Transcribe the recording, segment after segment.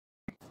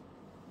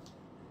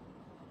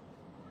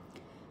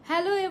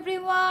Hello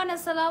everyone,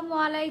 আসসালামু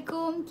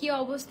আলাইকুম। কি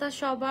অবস্থা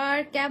সবার,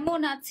 কেমন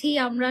আছি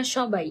আমরা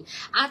সবাই?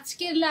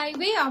 আজকের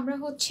লাইভে আমরা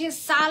হচ্ছে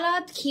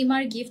সালাদ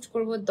খিমার গিফট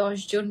করব 10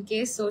 জনকে।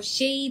 সো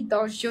সেই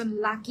 10 জন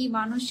লাকি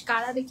মানুষ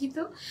কারা দেখি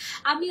তো।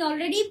 আমি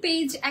অলরেডি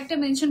পেজ একটা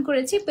মেনশন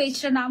করেছি,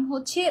 পেজটার নাম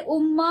হচ্ছে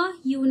উম্মা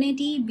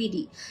ইউনিটি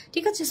বিডি,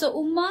 ঠিক আছে? সো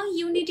উম্মা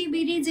ইউনিটি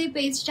বিডি যে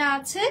পেজটা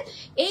আছে,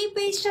 এই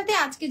পেজটাতে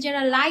আজকে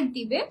যারা লাইক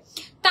দিবে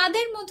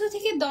তাদের মধ্য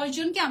থেকে 10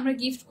 জনকে আমরা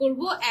গিফট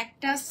করব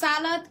একটা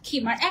সালাদ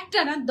খিমার। একটা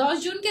না, 10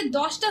 জনকে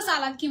 10টা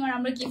সালাদ খিমার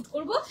আমরা গিফট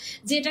করব,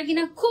 যেটা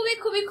কিনা খুবই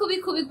খুবই খুবই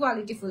খুবই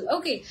কোয়ালিটিফুল।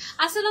 ওকে,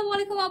 আসসালামু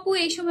আলাইকুম আপু,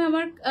 এই সময়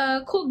আমার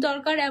খুব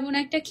দরকার এমন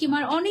একটা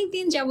খিমার,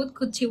 অনেকদিন যাবত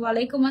খুঁজছি।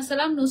 ওয়ালাইকুম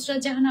আসসালাম নুসরাত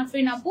জাহান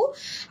আফরিন আপু।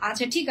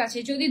 আচ্ছা ঠিক আছে,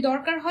 যদি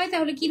দরকার হয়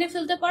তাহলে কিনে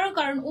ফেলতে পারো,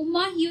 কারণ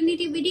উম্মা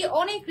ইউনিটি বিডি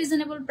অনেক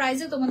রিজনেবল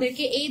প্রাইসে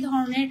তোমাদেরকে এই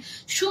ধরনের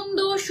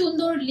সুন্দর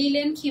সুন্দর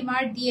লিলেন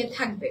খিমার দিয়ে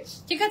থাকবে,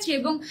 ঠিক আছে?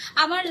 এবং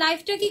আমার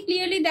লাইফটা কি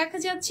ক্লিয়ারলি দেখা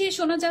যাচ্ছে,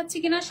 শোনা যাচ্ছে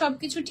কিনা,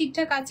 সবকিছু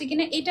ঠিকঠাক আছে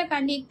কিনা, এটা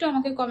কাইন্ডলি একটু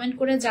আমাকে কমেন্ট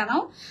করে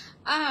জানাও।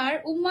 আর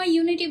উম্মা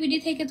ইউনিটি বিডি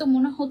থেকে তো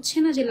মনে হচ্ছে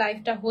না যে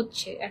লাইভটা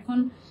হচ্ছে। এখন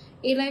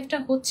এই লাইভটা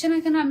হচ্ছে না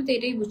কেন, আমি তো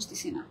এটাই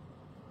বুঝতেছি না।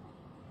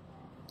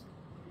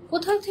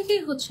 কোথাও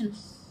থেকেই হচ্ছে না,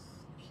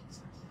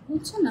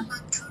 হচ্ছে না।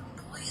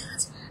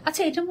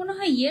 আচ্ছা, এটা মনে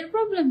হয় ইয়ের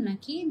প্রবলেম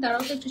নাকি?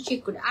 দাঁড়াও তো একটু চেক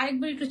করে,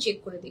 আরেকবার একটু চেক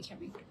করে দেখি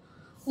আমি একটু।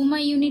 উমা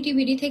ইউনিটি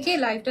বিডি থেকে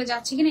লাইভটা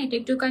যাচ্ছে কিনা এটা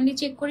একটু কাইন্ডলি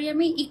চেক করি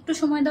আমি, একটু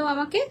সময় দাও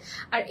আমাকে।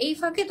 আর এই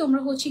ফাঁকে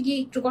তোমরা হচ্ছে গিয়ে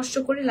একটু কষ্ট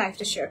করে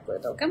লাইভটা শেয়ার করে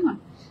দাও, কেমন?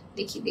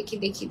 দেখি দেখি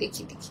দেখি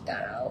দেখি দেখি,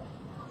 দাঁড়াও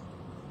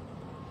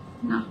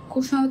না,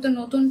 খুব সম্ভবত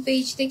নতুন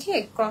পেজ দেখে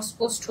ক্রস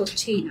পোস্ট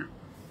হচ্ছেই না।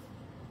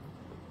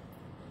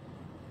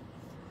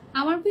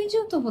 আমার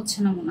পেজেও তো হচ্ছে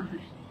না মনে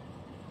হয়।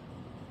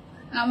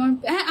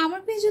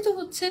 আমার পেজে তো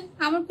হচ্ছে,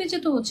 আমার পেজে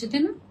তো হচ্ছে,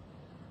 তাই না?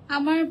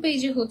 আমার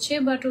পেজে হচ্ছে,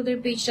 বাট ওদের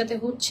পেজটাতে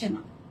হচ্ছে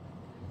না।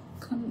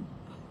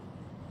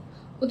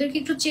 ওদেরকে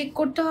একটু চেক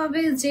করতে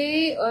হবে যে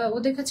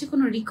ওদের কাছে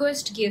কোনো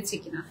রিকোয়েস্ট গিয়েছে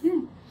কিনা।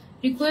 হ্যাঁ,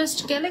 রিকোয়েস্ট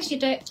গেলে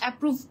সেটা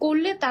অ্যাপ্রুভ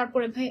করলে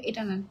তারপরে ভাই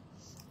এটা নেন,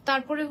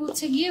 তারপরে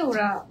হচ্ছে গিয়ে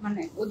ওরা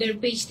মানে ওদের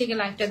পেজ থেকে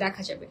লাইভটা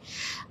দেখা যাবে।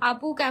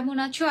 আপু কেমন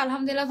আছো?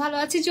 আলহামদুলিল্লাহ ভালো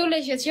আছি, চলে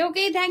এসেছে।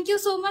 ওকে, thank you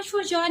so much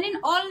for joining.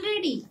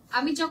 Already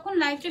আমি যখন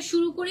লাইভটা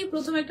শুরু করি,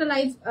 প্রথম একটা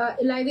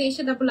লাইভে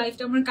এসে তারপর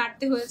লাইভটা আমার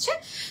কাটতে হয়েছে।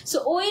 সো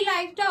ওই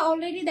লাইভটা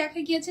অলরেডি দেখা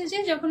গিয়েছে যে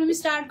যখন আমি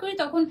স্টার্ট করি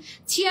তখন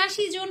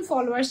 86 জন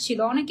ফলোয়ার্স ছিল।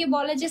 অনেকে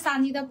বলে যে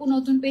সানজিদ আপু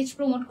নতুন পেজ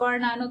প্রমোট করে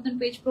না, নতুন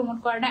পেজ প্রমোট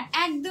করে না।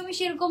 একদমই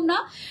সেরকম না।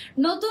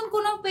 নতুন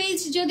কোনো পেজ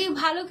যদি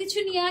ভালো কিছু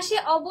নিয়ে আসে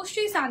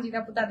অবশ্যই সানজিদ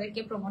আপু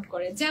তাদেরকে প্রমোট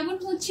করে। যেমন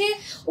হচ্ছে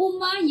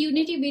উম্মা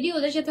ইউনিটি বিডি,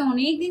 ওদের সাথে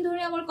অনেকদিন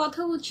ধরে আমার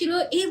কথা হচ্ছিল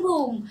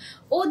এবং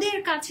ওদের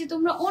কাছে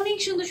তোমরা অনেক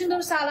সুন্দর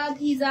সুন্দর সালাদ,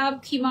 হিজাব,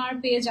 খিমার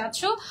পেয়ে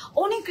যাচ্ছ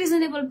অনেক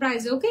রিজনেবল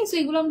প্রাইসে। ওকে, সো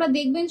এগুলো আমরা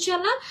দেখবো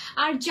ইনশাল্লাহ।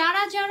 আর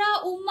যারা যারা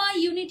উম্মা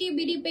ইউনিটি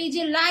বিডি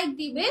পেজে লাইক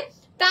দিবে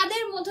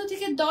তাদের মধ্য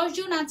থেকে 10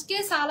 জন আজকে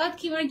সালাদ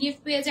খিমার গিফট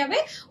পেয়ে যাবে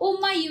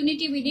উম্মা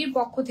ইউনিটি বিডির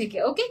পক্ষ থেকে।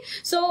 ওকে,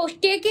 সো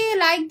কে কে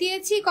লাইক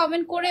দিয়েছি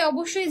কমেন্ট করে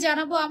অবশ্যই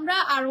জানাবো আমরা।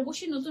 আর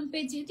অবশ্যই নতুন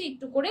পেজ যেহেতু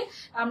একটু করে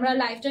আমরা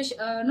লাইভটা,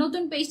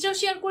 নতুন পেজটাও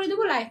শেয়ার করে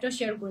দেবো, লাইভটাও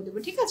শেয়ার করে দেবো,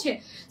 ঠিক আছে?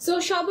 সো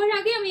সবার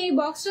আগে আমি এই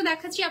বক্সটা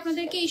দেখাচ্ছি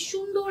আপনাদেরকে। এই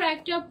সুন্দর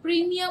একটা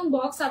প্রিমিয়াম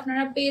বক্স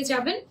আপনারা পেয়ে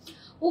যাবেন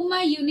উম্মা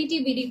ইউনিটি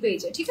বিডি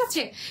পেজে, ঠিক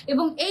আছে?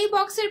 এবং এই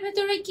বক্সের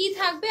ভেতরে কি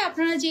থাকবে,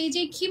 আপনারা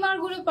যে খিমার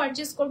গুলো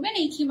পারচেস করবেন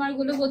এই খিমার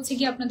গুলো হচ্ছে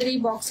কি আপনাদের এই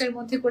বক্সের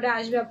মধ্যে করে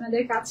আসবে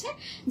আপনাদের কাছে।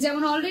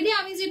 যেমন অলরেডি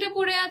আমি যেটা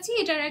পরে আছি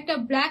এটার একটা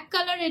ব্ল্যাক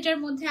কালার এটার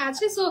মধ্যে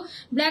আছে। সো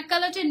ব্ল্যাক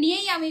কালারটা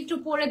নিয়েই আমি একটু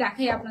পরে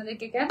দেখাই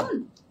আপনাদেরকে, কেমন?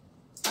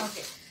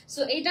 ওকে,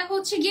 সো এটা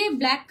হচ্ছে গিয়ে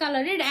ব্ল্যাক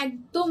কালারের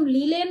একদম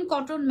লিলেন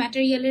কটন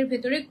ম্যাটেরিয়ালের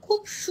ভেতরে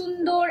খুব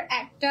সুন্দর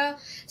একটা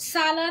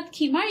সালাদ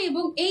খিমার।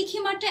 এবং এই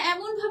খিমারটা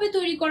এমন ভাবে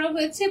তৈরি করা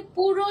হয়েছে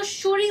পুরো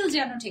শরীর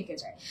যেন ঢেকে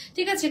যায়,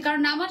 ঠিক আছে? কারণ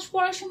নামাজ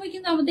পড়ার সময়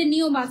কিন্তু আমাদের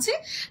নিয়ম আছে,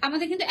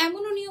 আমাদের কিন্তু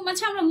এমনও নিয়ম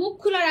আছে আমরা মুখ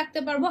খোলা রাখতে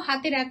পারবো,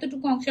 হাতের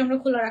এতটুকু অংশ আমরা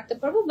খোলা রাখতে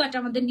পারবো, বাট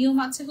আমাদের নিয়ম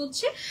আছে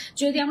হচ্ছে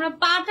যদি আমরা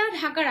পাটা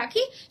ঢাকা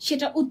রাখি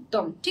সেটা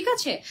উত্তম, ঠিক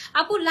আছে?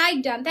 আপু like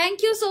done, thank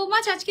you so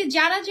much. আজকে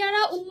যারা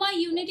যারা উম্মা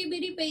ইউনিটি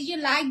বিডি পেজে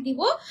লাইক দিব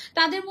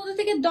তাদের মধ্যে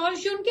থেকে 10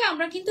 জনকে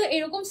আমরা কিন্তু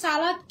এরকম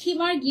সালাদ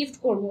খিমার গিফট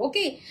করব।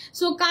 ওকে,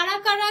 সো কারা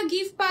কারা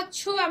গিফট পাচ্ছ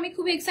আমি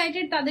খুব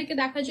এক্সাইটেড তাদেরকে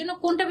দেখার জন্য।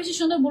 কোনটা বেশি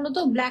সুন্দর বলো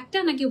তো, ব্ল্যাকটা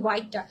নাকি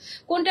হোয়াইটটা,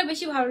 কোনটা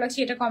বেশি ভালো লাগছে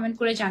এটা কমেন্ট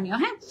করে জানিও।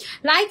 হ্যাঁ,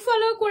 লাইক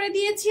ফলো করে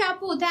দিয়েছি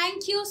আপু, thank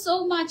you so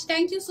much,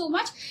 thank you so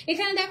much.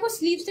 এখানে দেখো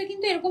স্লিভসটা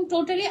কিন্তু এরকম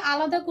টোটালি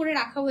আলাদা করে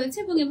রাখা হয়েছে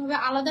এবং এভাবে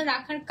আলাদা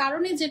রাখার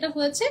কারণে যেটা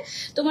হয়েছে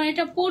তোমার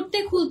এটা পড়তে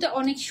খুলতে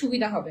অনেক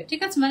সুবিধা হবে,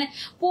 ঠিক আছে? মানে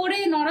পরে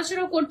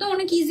নড়াচড়া করতে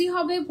অনেক ইজি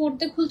হবে,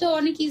 পড়তে খুলতে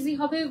অনেক ইজি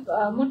হবে,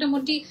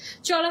 মোটামুটি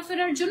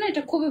চলাফেরার জন্য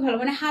এটা খুবই ভালো।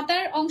 মানে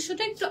হাতার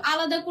অংশটা একটু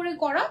আলাদা করে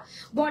করা,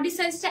 বডি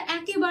সাইজটা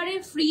একেবারে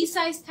ফ্রি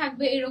সাইজ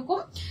থাকবে এরকম,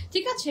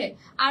 ঠিক আছে?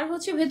 আর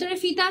হচ্ছে ভেতরে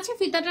ফিতা আছে,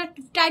 ফিতাটা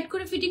টাইট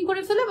করে ফিটিং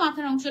করে ফেলে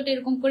মাথার অংশটা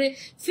এরকম করে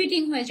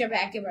ফিটিং হয়ে যাবে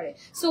একেবারে।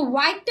 সো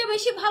হোয়াইটটা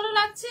বেশি ভালো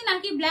লাগছে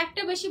নাকি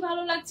ব্ল্যাকটা বেশি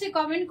ভালো লাগছে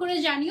কমেন্ট করে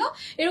জানিও।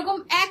 এরকম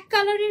এক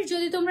কালারের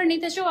যদি তোমরা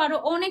নিতে চাও আরো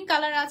অনেক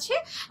কালার আছে,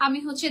 আমি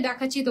হচ্ছে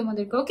দেখাচ্ছি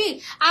তোমাদেরকে। ওকে,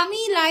 আমি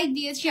লাইক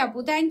দিয়েছি আপু,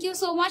 থ্যাংক ইউ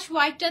সো মাচ।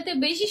 হোয়াইটটাতে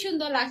বেশি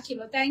সুন্দর লাগছিল,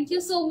 থ্যাংক ইউ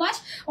সো মাচ।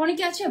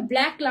 অনেকে আছে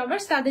ব্ল্যাক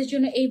লাভার্স তাদের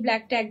জন্য এই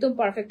ব্ল্যাকটা একদম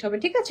পারফেক্ট হবে,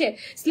 ঠিক আছে।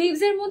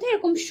 স্লিভস এর মধ্যে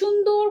এরকম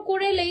সুন্দর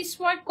করে লেস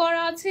ওয়ার্ক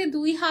করা আছে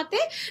দুই হাতে,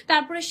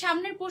 তারপরে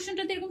সামনের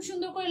পোর্শনটাতে এরকম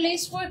সুন্দর করে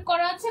লেস ওয়ার্ক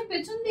করা আছে,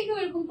 পেছন দিকেও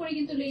এরকম করে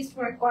কিন্তু লেস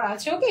ওয়ার্ক করা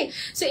আছে। ওকে,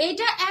 সো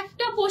এটা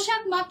একটা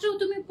পোশাক মাত্র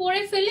তুমি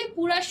পরে ফেলে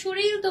পুরো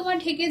শরীর তোমার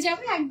ঢেকে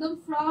যাবে একদম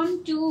front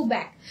to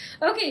back.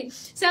 Okay,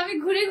 so আমি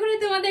ঘুরে ঘুরে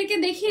তোমাদেরকে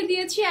দেখিয়ে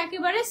দিয়েছি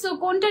একেবারে। সো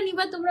কোনটা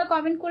নিবা তোমরা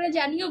কমেন্ট করে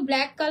জানিও,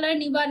 ব্ল্যাক কালার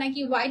নিবা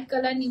নাকি হোয়াইট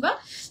কালার নিবা,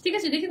 ঠিক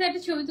আছে। দেখি তো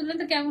একটা ছবি তুললে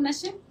তো কেমন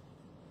আসে,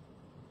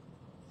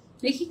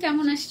 দেখি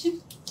কেমন আসছে,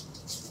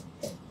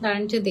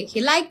 দাঁড়ান দেখি।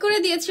 লাইক করে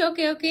দিয়েছি,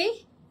 ওকে ওকে।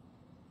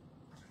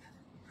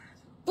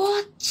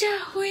 পচা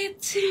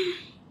হয়েছে,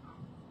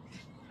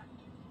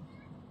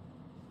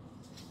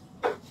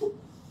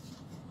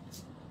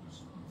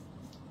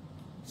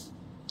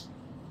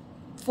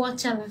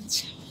 পচা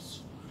লাগছে,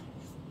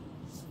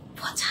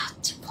 পচা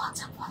হচ্ছে,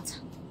 পচা পচা।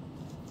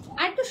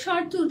 আর একটু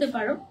শর্ট তুলতে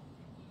পারো।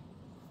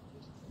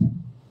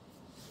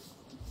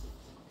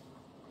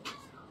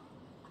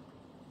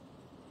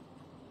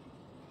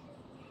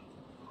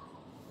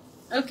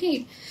 ওকে,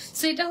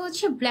 সো এটা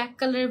হচ্ছে ব্ল্যাক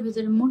কালারের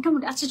ভিতরে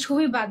মোটামুটি। আচ্ছা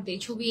ছবি বাদ দেই,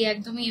 ছবি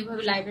একদমই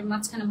এভাবে লাইভের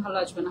মাঝখানে ভালো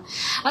আসবে না।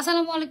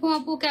 আসসালামু আলাইকুম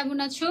আপু, কেমন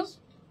আছো?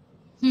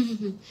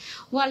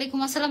 ওয়ালাইকুম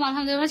আসসালাম,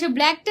 আলহামদুলিল্লাহ।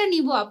 ব্ল্যাকটা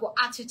নিবো আপু,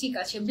 আচ্ছা ঠিক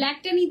আছে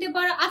ব্ল্যাকটা নিতে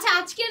পারো। আচ্ছা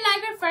আজকের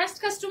লাইভের ফার্স্ট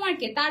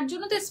কাস্টমারকে, তার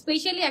জন্য তো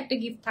স্পেশালি একটা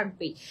গিফট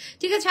থাকবেই,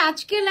 ঠিক আছে।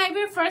 আজকের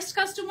লাইভের ফার্স্ট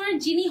কাস্টমার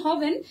যিনি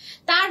হবেন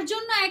তার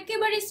জন্য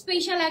একেবারে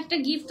স্পেশাল একটা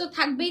গিফট তো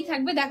থাকবেই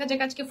থাকবে। দেখা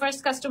যাক আজকে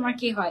ফার্স্ট কাস্টমার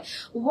কে হয়,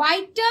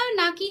 হোয়াইটটা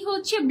নাকি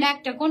হচ্ছে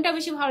ব্ল্যাকটা, কোনটা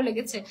বেশি ভালো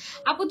লেগেছে?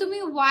 আপু তুমি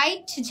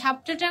হোয়াইট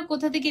ঝাপটাটা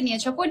কোথা থেকে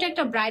নিয়েছো? ওইটা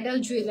একটা ব্রাইডাল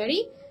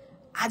জুয়েলারি।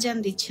 আজান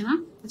দিচ্ছে না,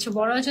 আচ্ছা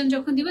বড় আজান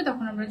যখন দিবে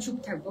তখন আমরা চুপ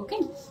থাকবো। ওকে,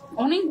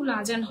 অনেকগুলো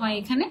আজান হয়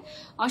এখানে,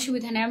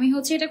 অসুবিধা নেই। আমি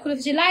হচ্ছে এটা খুলে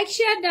ফেলছি। Like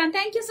share done,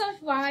 thank you so much.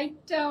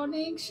 হোয়াইটটা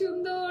অনেক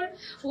সুন্দর,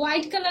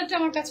 হোয়াইট কালারটা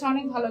আমার কাছে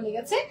অনেক ভালো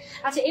লেগেছে।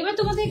 আচ্ছা এবার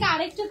তোমাদেরকে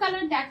আরেকটা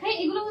কালার দেখাই।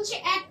 এগুলো হচ্ছে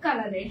এক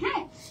কালারের,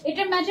 হ্যাঁ।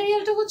 এটার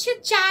ম্যাটেরিয়ালটা হচ্ছে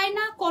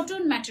চায়না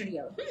কটন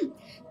ম্যাটেরিয়াল।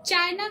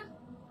 চায়না।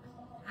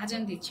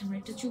 আজান দিচ্ছে, আমরা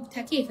একটু চুপ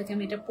থাকি, এটাকে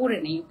আমি এটা পরে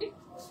নেই।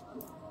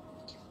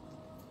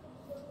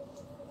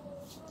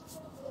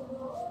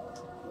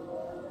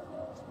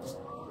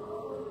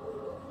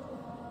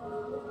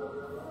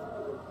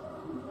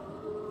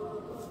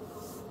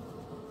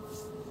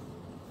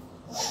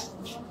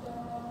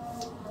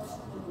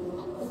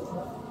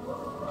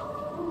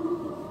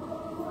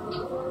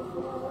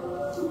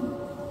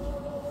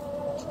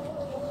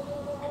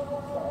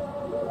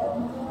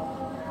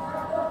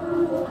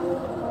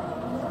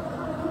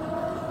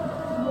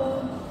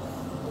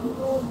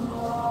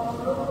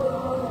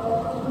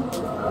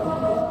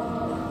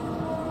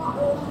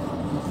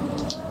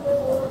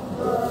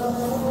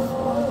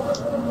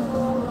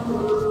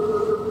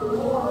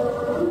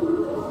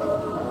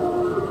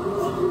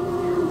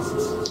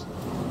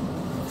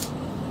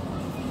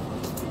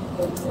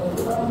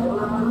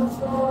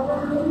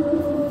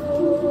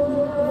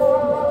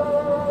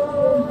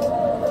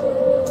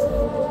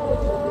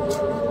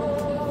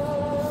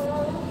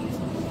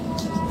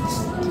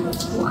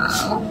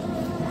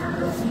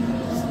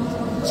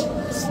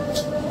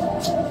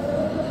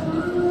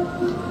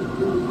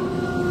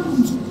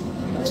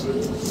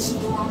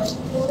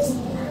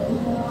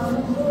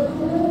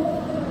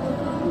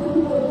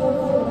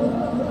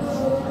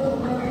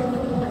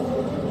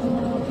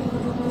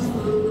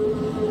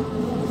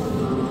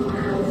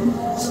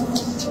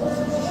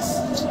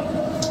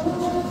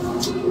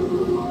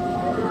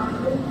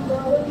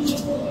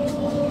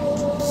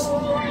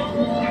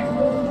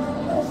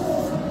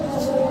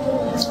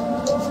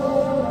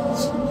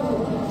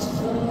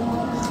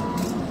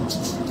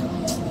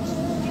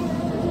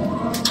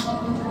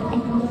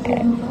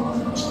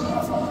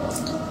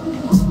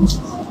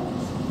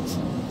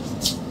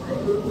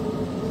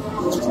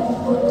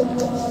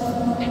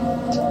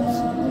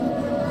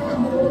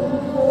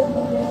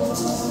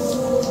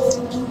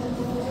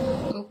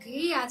 ওকে,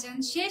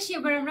 শেষ।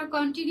 এবার আমরা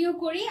কন্টিনিউ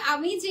করি।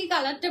 আমি যে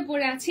কালারটা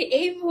পরে আছি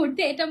এই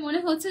মুহূর্তে, এটা মনে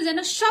হচ্ছে যেন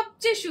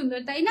সবচেয়ে সুন্দর,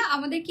 তাই না?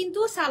 আমাদের কিন্তু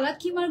সালাদ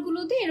খিমার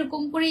গুলোতে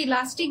এরকম করে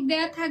ইলাস্টিক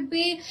দেয়া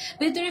থাকবে,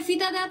 ভেতরে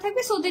ফিতা দেওয়া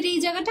থাকবে, সো দ্যাট এই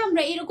জায়গাটা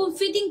আমরা এরকম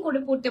ফিটিং করে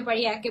পড়তে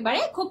পারি একেবারে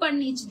খোপার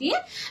নিচ দিয়ে।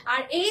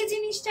 আর এই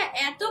জিনিসটা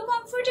এত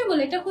কমফোর্টেবল,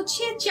 এটা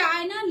হচ্ছে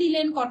চায়না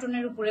লিলেন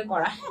কটনের উপরে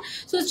করা। হ্যাঁ,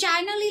 সো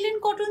চায়না লিলেন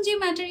কটন যে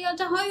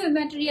ম্যাটেরিয়ালটা হয়, ওই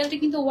ম্যাটেরিয়ালটা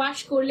কিন্তু ওয়াশ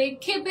করলে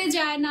খেপে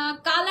যায় না,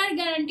 কালার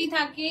গ্যারান্টি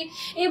থাকে,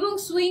 এবং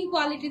সুইং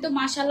কোয়ালিটি তো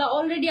মাশাআল্লাহ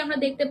অলরেডি আমরা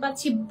দেখতে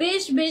পাচ্ছি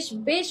বেশ বেশ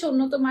বেশ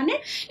উন্নত মানের।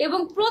 এবং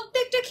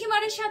প্রত্যেকটা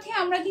খিমারের সাথে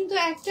আমরা কিন্তু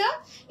একটা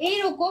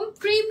এইরকম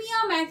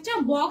প্রিমিয়াম একটা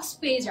বক্স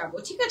পেয়ে যাব,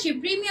 ঠিক আছে?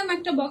 প্রিমিয়াম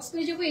একটা বক্স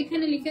পেয়ে যাবো।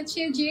 এখানে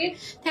লিখেছে যে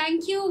thank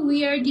you, we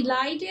are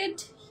delighted.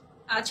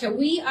 আচ্ছা,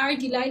 we are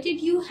delighted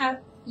you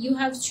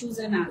have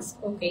chosen আস।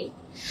 ওকে,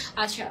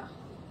 আচ্ছা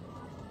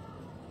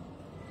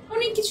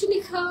অনেক কিছু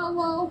লেখা।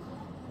 ওয়াও,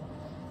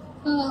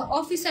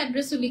 অফিস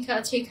অ্যাড্রেসও লেখা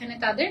আছে এখানে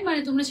তাদের, মানে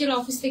তোমরা চাইলে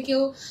অফিস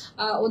থেকেও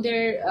ওদের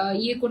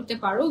ইয়ে করতে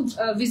পারো,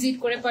 ভিজিট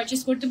করে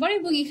পারচেস করতে পারো,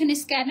 এবং এখানে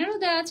স্ক্যানারও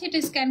দেওয়া আছে, এটা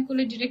স্ক্যান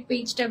করলে ডিরেক্ট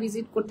পেজটা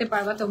ভিজিট করতে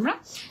পারবা তোমরা।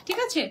 ঠিক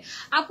আছে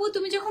আপু,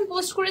 তুমি যখন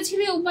পোস্ট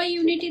করেছিলে উম্মা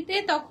ইউনিটিতে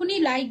তখনই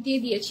লাইক দিয়ে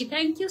দিয়েছি,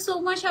 থ্যাংক ইউ সো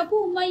মাচ আপু।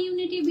 উম্মা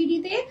ইউনিটি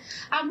বিডিতে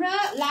আমরা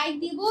লাইক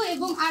দিব।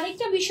 এবং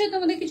আরেকটা বিষয়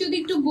তোমাদেরকে যদি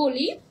একটু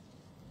বলি,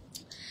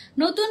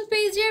 নতুন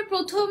পেজের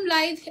প্রথম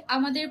লাইভ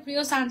আমাদের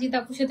প্রিয় সানজিদ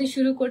আপুর সাথে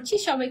শুরু করছি,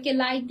 সবাইকে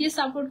লাইক দিয়ে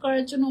সাপোর্ট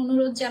করার জন্য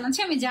অনুরোধ জানাচ্ছি।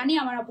 আমি জানি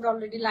আমার আপুর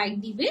অলরেডি লাইক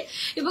দিবে,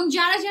 এবং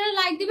যারা যারা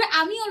লাইক দিবে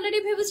আমি অলরেডি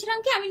ভেবেছিলাম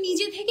কি আমি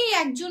নিজে থেকেই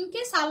একজনকে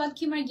সালাদ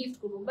খিমার গিফট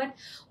করবো, বাট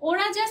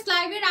ওরা জাস্ট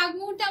লাইভের আগ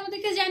মুহূর্তে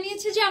আমাদেরকে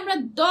জানিয়েছে যে আমরা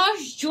 10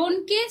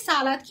 জনকে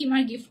সালাদ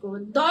খিমার গিফট করবো,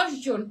 10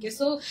 জনকে।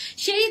 সো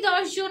সেই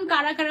 10 জন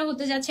কারা কারা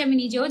হতে যাচ্ছে আমি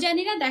নিজেও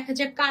জানি না, দেখা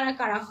যাক কারা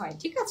কারা হয়।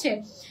 ঠিক আছে,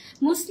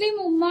 মুসলিম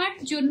উম্মার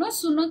জন্য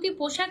সুন্নতি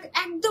পোশাক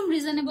একদম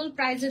রিজনেবল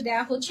প্রাইসে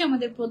দেওয়া হচ্ছে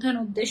আমাদের প্রধান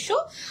উদ্দেশ্য।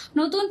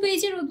 নতুন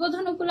পেজের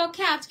উদ্বোধন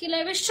উপলক্ষে আজকে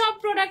লাইভে সব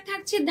প্রোডাক্ট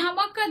থাকছে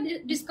ধামাকা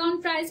ডিসকাউন্ট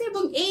প্রাইসে,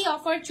 এবং এই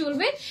অফার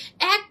চলবে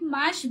 1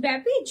 মাস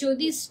ব্যাপী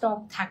যদি স্টক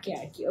থাকে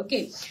আর কি। ওকে,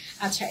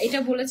 আচ্ছা এটা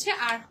বলেছে।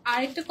 আর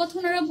আরেকটা কথা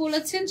ওনারা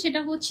বলেছেন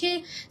সেটা হচ্ছে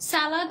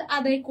সালাদ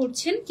আদায়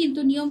করছেন কিন্তু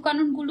নিয়ম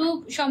কানুন গুলো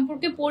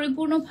সম্পর্কে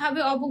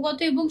পরিপূর্ণভাবে অবগত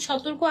এবং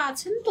সতর্ক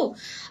আছেন। তো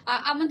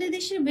আমাদের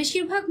দেশের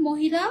বেশিরভাগ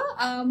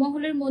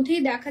মহলের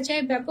মধ্যেই দেখা যায়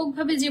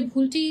ব্যাপকভাবে যে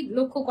ভুলটি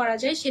লক্ষ্য করা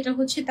যায় সেটা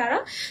হচ্ছে তারা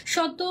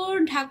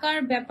ঢাকার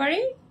ব্যাপারে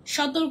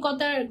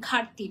সতর্কতার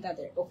ঘাটতি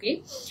তাদের। ওকে,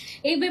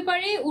 এই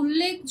ব্যাপারে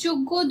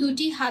উল্লেখযোগ্য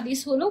দুটি হাদিস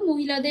হলো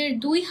মহিলাদের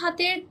 2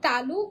 হাতের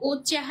তালু ও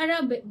চেহারা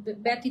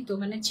ব্যতীত,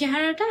 মানে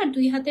চেহারাটা আর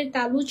 2 হাতের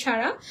তালু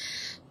ছাড়া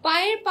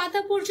পায়ের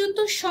পাতা পর্যন্ত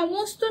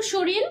সমস্ত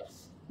শরীর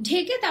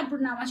ঢেকে তারপর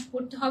নামাজ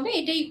পড়তে হবে,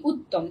 এটাই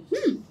উত্তম।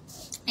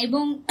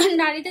 এবং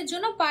নারীদের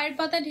জন্য পায়ের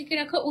পাতা ঢেকে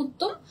রাখা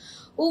উত্তম।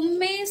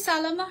 উম্মে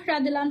সালামা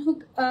রাদিয়াল্লাহু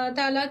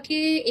তাআলাকে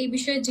এই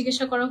বিষয়ে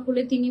জিজ্ঞাসা করা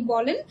হলে তিনি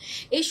বলেন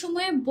এই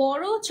সময়ে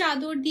বড়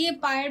চাদর দিয়ে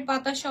পায়ের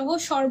পাতা সহ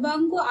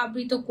সর্বাঙ্গ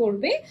আবৃত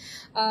করবে,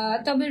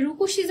 তবে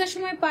রুকু সিজদার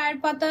সময় পায়ের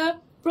পাতা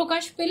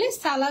প্রকাশ পেলে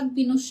সালাদ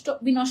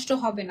বিনষ্ট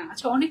হবে না।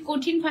 আচ্ছা, অনেক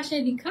কঠিন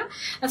ভাষায় লেখা।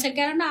 আচ্ছা,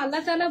 কেননা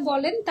আল্লাহ তাআলা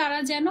বলেন তারা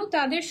যেন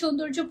তাদের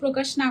সৌন্দর্য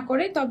প্রকাশ না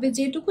করে, তবে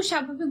যেটুকু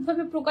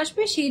স্বাভাবিকভাবে প্রকাশ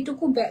পায়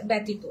সেইটুকু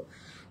ব্যতীত।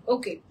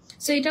 ওকে,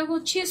 সো এটা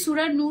হচ্ছে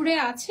সূরা নূরে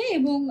আছে।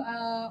 এবং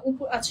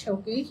আচ্ছা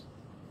ওকে,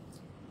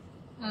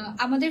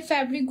 আমাদের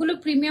ফ্যাব্রিক গুলো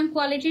প্রিমিয়াম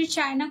কোয়ালিটির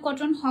চায়না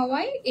কটন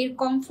হওয়ায় এর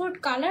কমফোর্ট,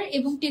 কালার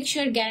এবং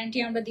টেক্সচার গ্যারান্টি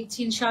আমরা দিচ্ছি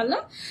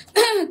ইনশাআল্লাহ।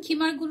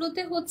 খিমার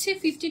গুলোতে হচ্ছে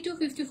 52,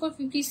 54,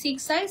 56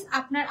 সাইজ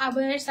আপনার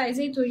আবায়ের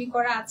সাইজেই তৈরি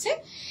করা আছে।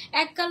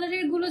 এক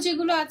কালারের গুলো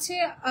যেগুলো আছে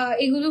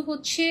এগুলো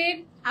হচ্ছে,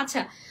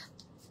 আচ্ছা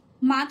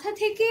মাথা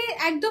থেকে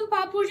একদম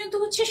পা পর্যন্ত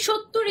হচ্ছে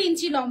 70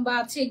 ইঞ্চি লম্বা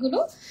আছে এগুলো।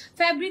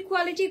 ফ্যাব্রিক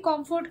কোয়ালিটি,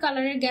 কমফোর্ট,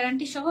 কালারের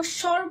গ্যারান্টি সহ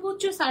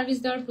সর্বোচ্চ সার্ভিস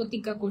দেওয়ার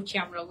প্রতিজ্ঞা করছি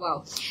আমরা। Wow,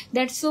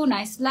 that's so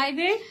nice.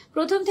 লাইভের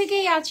প্রথম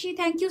থেকেই আছি,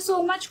 থ্যাংক ইউ সো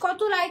মাচ। কত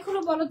লাইক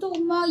হলো বলো তো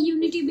উম্মা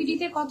ইউনিটি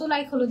বিডিতে, কত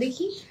লাইক হলো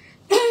দেখি,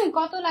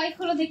 কত লাইক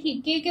হলো দেখি,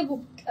 কে কে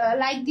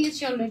লাইক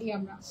দিয়েছি অলরেডি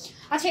আমরা।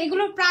 আচ্ছা,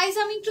 এগুলোর প্রাইস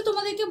আমি একটু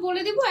তোমাদেরকে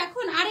বলে দেবো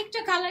এখন। আরেকটা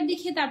কালার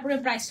দেখিয়ে তারপরে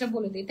প্রাইসটা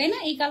বলে দিই, তাই না?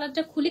 এই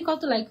কালারটা খুলি,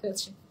 কত লাইক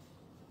হয়েছে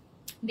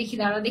দেখি,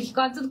 দাঁড়া দেখি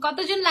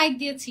কতজন লাইক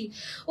দিয়েছি।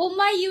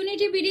 উম্মা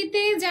ইউনিটি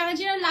বিডিতে যারা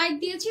যারা লাইক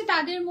দিয়েছি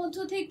তাদের মধ্য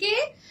থেকে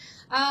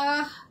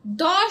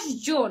 10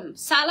 জন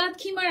সালাদ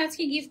খিমার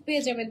আজকে গিফট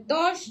পেয়ে যাবে।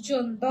 10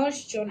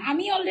 জন।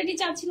 আমি অলরেডি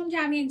চাচ্ছিলাম যে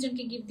আমি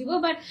একজনকে গিফট দিব,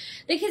 বাট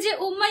দেখে যে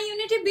উম্মা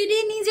ইউনিটি বিডি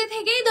নিজে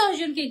থেকেই 10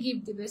 জনকে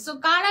গিফট দিবে। সো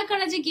কারা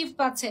কারা যে গিফট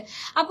পাচ্ছে?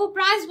 আপু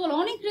প্রাইস বলো,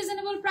 অনেক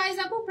রিজনেবল প্রাইস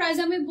আপু। প্রাইস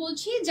আমি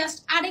বলছি, জাস্ট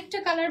আরেকটা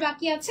কালার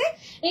বাকি আছে,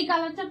 এই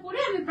কালারটা পরে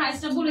আমি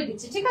প্রাইসটা বলে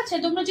দিচ্ছি। ঠিক আছে,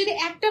 তোমরা যদি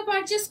একটা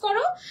পারচেস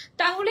করো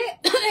তাহলে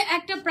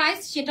একটা প্রাইস,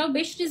 সেটাও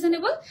বেশ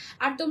রিজনেবল।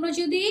 আর তোমরা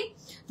যদি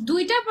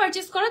 2টা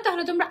পারচেস করো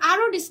তাহলে তোমরা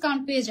আরো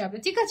ডিসকাউন্ট পেয়ে যাবে।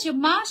 ঠিক আছে,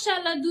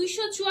 মাশাআল্লাহ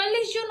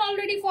 244 জন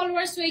অলরেডি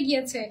ফলোয়ার্স হয়ে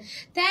গিয়েছে।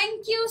 থ্যাংক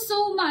ইউ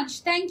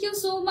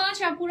সো মাচ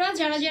আপুরা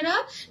যারা যারা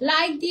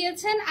লাইক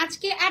দিয়েছেন।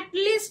 আজকে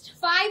অ্যাটলিস্ট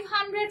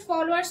 500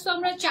 ফলোয়ার্স তো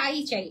আমরা চাই।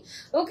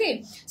 ওকে,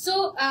 সো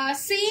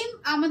সেম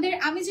আমাদের,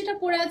 আমি যেটা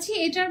পরে আছি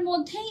এটার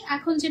মধ্যেই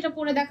এখন যেটা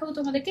পরে দেখাবো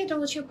তোমাদেরকে, এটা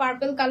হচ্ছে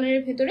পার্পল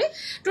কালারের ভেতরে।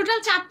 টোটাল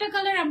 4টা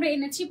কালার আমরা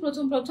এনেছি।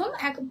 প্রথম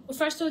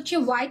ফার্স্ট হচ্ছে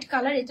হোয়াইট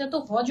কালার, এটা তো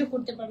হজও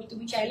করতে পারবে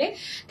তুমি চাইলে।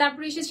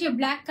 তারপরে এসেছে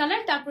ব্ল্যাক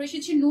কালার, তারপরে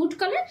এসেছে নুড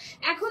কালার।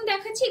 এখন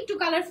দেখাচ্ছি একটু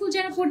কালারফুল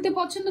যারা পড়তে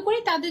পছন্দ করে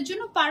তাদের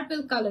জন্য পার্পল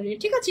কালারের।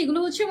 ঠিক আছে, এগুলো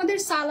হচ্ছে আমাদের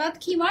সালাদ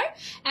খিমার,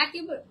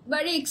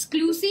 একেবারে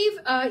এক্সক্লুসিভ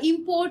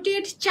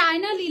ইম্পোর্টেড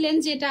চায়না লিলেন,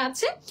 যেটা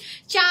আছে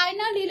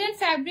চায়না লিলেন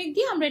ফ্যাব্রিক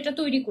দিয়ে আমরা এটা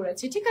তৈরি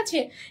করেছি। ঠিক আছে,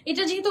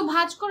 এটা যেহেতু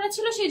ভাঁজ করা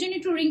ছিল সেই জন্য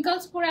একটু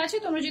রিঙ্কলস পরে আছে,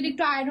 তোমরা যদি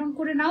একটু আয়রন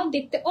করে নাও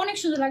দেখতে অনেক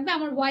সুন্দর লাগবে।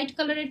 আমার হোয়াইট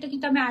কালারেরটা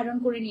কিন্তু আমি আয়রন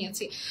করে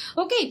নিয়েছি।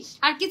 ওকে,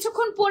 আর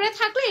কিছুক্ষণ পরে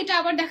থাকলে এটা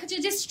আবার দেখা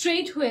যায় যে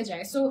স্ট্রেট হয়ে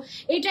যায়। সো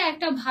এটা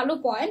একটা ভালো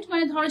পয়েন্ট,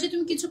 মানে ধরো যে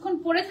তুমি কিছুক্ষণ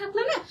পরে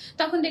থাকলে না,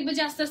 তখন দেখবে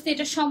যে আস্তে আস্তে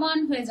এটা সমান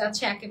হয়ে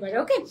যাচ্ছে একেবারে।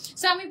 ওকে,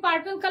 সো আমি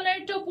পার্পল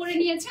কালারটাও পরে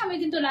নিয়েছি। আমি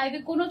কিন্তু লাইভে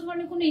কোনো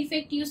ধরনের কোনো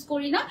ইফেক্ট ইউজ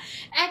করি না,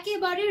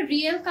 একেবারে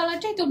রিয়েল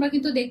কালারটাই তোমরা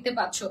কিন্তু দেখতে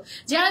পাচ্ছ।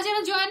 যারা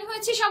যারা জয়েন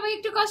হয়েছে সবাই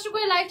একটু কষ্ট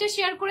করে লাইভটা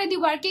শেয়ার করে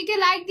দিব, আর কে কে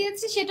লাইক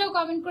দিয়েছে সেটাও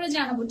কমেন্ট করে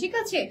জানাবো, ঠিক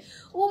আছে?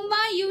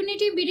 উম্মা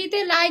ইউনিটি বিডিতে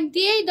লাইক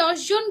দিয়েই 10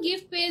 জন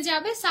গিফট পেয়ে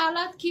যাবে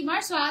সালাদ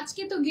খিমার। সো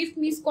আজকে তো গিফট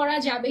মিস করা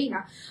যাবেই না।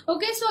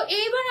 ওকে, সো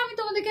এইবার আমি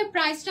তোমাদেরকে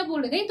প্রাইসটা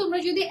বলে দেই। তোমরা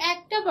যদি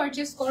একটা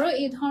পারচেস করো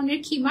এই ধরনের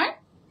খিমার,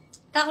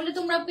 তাহলে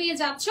তোমরা পেয়ে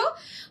যাচ্ছ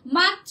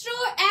মাত্র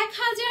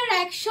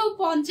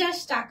 1150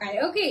 টাকায়।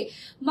 ওকে,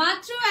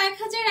 মাত্র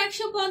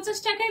 1150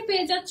 টাকায়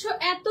পেয়ে যাচ্ছ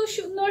এত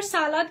সুন্দর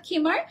সালাদ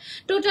খিমার।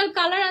 টোটাল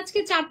কালার আজকে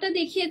 4টা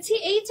দেখিয়েছি,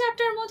 এই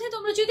 4টার মধ্যে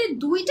তোমরা যদি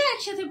 2টা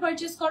একসাথে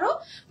পারচেস করো,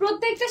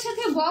 প্রত্যেকটার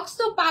সাথে বক্স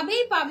তো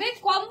পাবেই পাবে,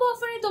 কম্বো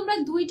অফারে তোমরা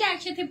 2টা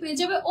একসাথে পেয়ে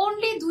যাবে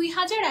অনলি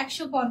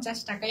 2150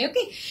 টাকায়।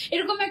 ওকে,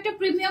 এরকম একটা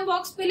প্রিমিয়াম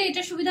বক্স পেলে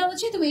এটা সুবিধা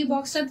হচ্ছে, তুমি এই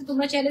বক্সটাতে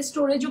তোমরা চাইলে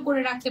স্টোরেজও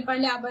করে রাখতে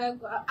পারলে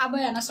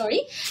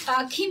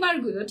খিমার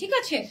গুলো, ঠিক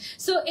আছে?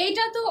 সো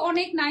এইটা তো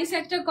অনেক নাইস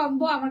একটা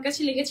কম্বো আমার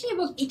কাছে লেগেছে।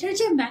 এবং এটার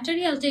যে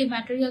ম্যাটেরিয়ালটা, এই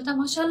ম্যাটেরিয়ালটা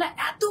মাশাআল্লাহ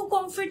এত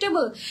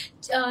কমফোর্টেবল।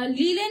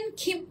 লিলেন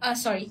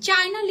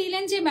চায়না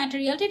লিলেন যে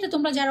ম্যাটেরিয়ালটা, এটা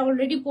তোমরা যারা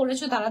অলরেডি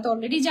পড়েছো তারা তো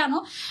অলরেডি জানো,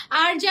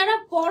 আর যারা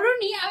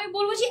পড়োনি আমি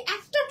বলবো যে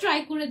একটা ট্রাই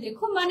করে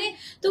দেখো। মানে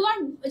তোমার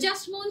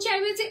জাস্ট মন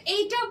চাইবে যে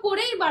এইটা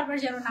পরেই বারবার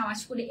যেন নামাজ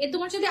পড়ি।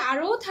 তোমার যদি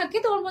আরো থাকে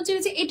তোমার মন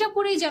চাইবে যে এটা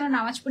পরেই যেন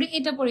নামাজ পড়ি,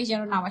 এটা পরেই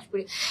যেন নামাজ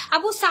পড়ি।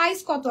 আপু সাইজ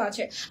কত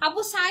আছে?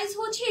 আপু সাইজ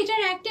হচ্ছে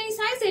এটার একটাই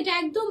সাইজ, এটা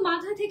একদম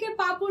মাথা থেকে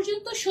পা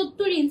পর্যন্ত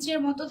 70 ইঞ্চের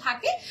মতো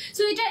থাকে।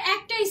 সো এটার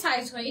একটাই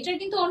সাইজ হয়, এটার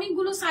কিন্তু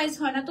অনেকগুলো সাইজ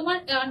হয় না। তোমার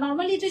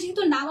নর্মালি এটা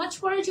যেহেতু নামাজ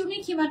পড়ার জন্য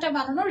খিমাটা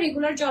বানানো,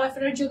 রেগুলার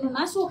চলাফেরার জন্য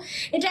না। সো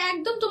এটা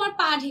একদম তোমার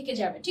পা ঢেকে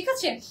যাবে, ঠিক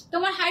আছে?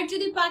 তোমার হাইট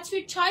যদি 5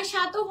 ফিট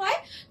 6-7 হয়,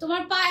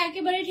 তোমার পা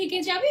একেবারে ঢেকে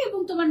যাবে এবং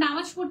তোমার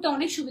নামাজ পড়তে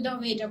অনেক সুবিধা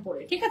হবে এটা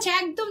পরে, ঠিক আছে?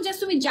 একদম জাস্ট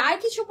তুমি যাই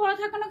কিছু পরা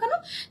থাকো না কেন,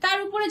 তার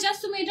উপরে জাস্ট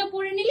তুমি এটা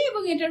পরে নিলে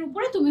এবং এটার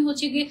উপরে তুমি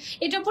হচ্ছে গিয়ে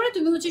এটা পরে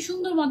তুমি হচ্ছে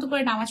সুন্দর মতো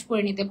করে নামাজ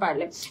পড়ে নিতে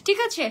পারলে, ঠিক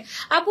আছে?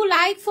 আপু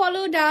like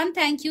follow done,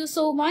 thank you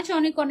so much,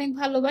 অনেক অনেক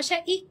ভালোবাসা।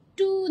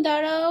 একটু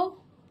দাঁড়াও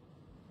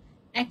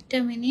একটা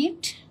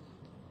মিনিট।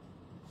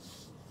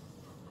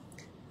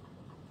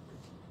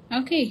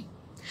 ওকে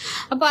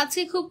আপু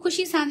আজকে খুব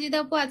খুশি সানজিদা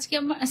আপু,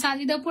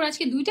 সানজিদাপুর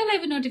আজকে 2টা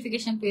লাইভে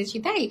নোটিফিকেশন পেয়েছি।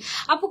 তাই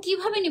আপু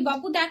কিভাবে নিব?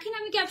 আপু দেখেন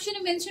আমি ক্যাপশনে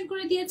মেনশন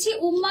করে দিয়েছি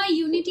উম্মা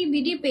ইউনিটি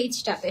বিডি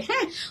পেজটাতে।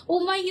 হ্যাঁ,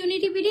 উম্মা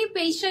ইউনিটি বিডি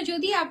পেজটা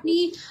যদি আপনি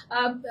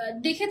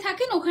দেখে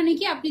থাকেন, ওখানে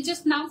কি আপনি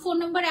জাস্ট নাম, ফোন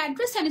নাম্বার,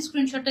 অ্যাড্রেস এন্ড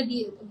স্ক্রিনশটটা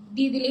দিয়ে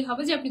দিলেই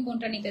হবে যে আপনি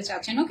কোনটা নিতে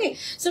চাচ্ছেন। ওকে,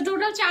 সো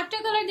টোটাল 4টা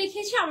কালার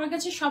দেখিয়েছি। আমার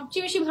কাছে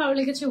সবচেয়ে বেশি ভালো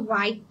লেগেছে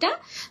হোয়াইটটা,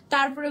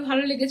 তারপরে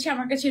ভালো লেগেছে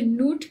আমার কাছে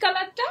নুড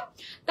কালারটা,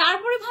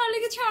 তারপরে ভালো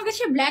লেগেছে আমার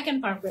কাছে black and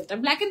পার্পলটা।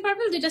 Black and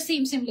purple যেটা সেম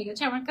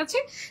লেগেছে আমার কাছে।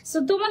 সো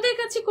তোমাদের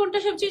কাছে কোনটা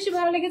সবচেয়ে বেশি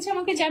ভালো লেগেছে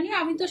আমাকে জানিও।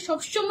 আমি তো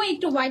সবসময়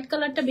একটু হোয়াইট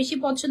কালারটা বেশি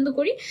পছন্দ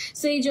করি,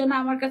 সো এই জন্য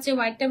আমার কাছে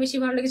হোয়াইটটা বেশি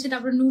ভালো লেগেছে।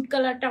 তারপরে নুড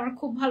কালারটা আমার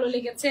খুব ভালো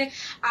লেগেছে,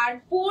 আর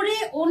পরে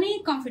অনেক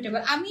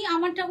কমফোর্টেবল। আমি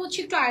আমারটা হচ্ছে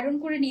একটু আয়রন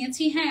করে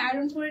নিয়েছি। হ্যাঁ,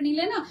 আয়রন করে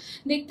নিলে না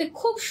দেখতে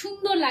খুব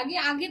সুন্দর লাগে।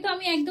 আগে তো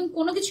আমি একদম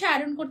কোনো কিছু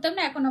আয়রন করতাম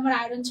না, এখন আমার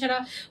আয়রন ছাড়া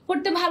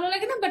পড়তে ভালো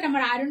লাগে না। বাট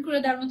আমার আয়রন করে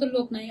দেওয়ার মতো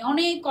লোক নাই,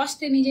 অনেক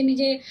কষ্টে নিজে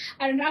নিজে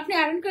আয়রন। আপনি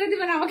আয়রন করে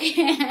দিবেন আমাকে?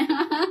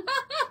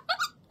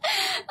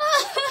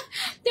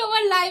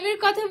 তোমার লাইভের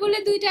কথা বলে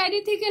 2টা আইডি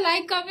থেকে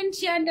লাইক কমেন্ট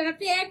শেয়ার দেন।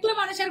 আপনি একলা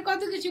মানুষ আর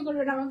কত কিছু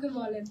করবেন আমাকে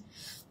বলেন।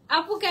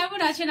 আপু কেমন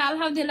আছেন?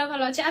 আলহামদুলিল্লাহ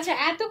ভালো আছে। আচ্ছা,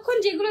 এতক্ষণ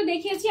যেগুলো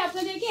দেখিয়েছি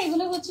আপনাদেরকে,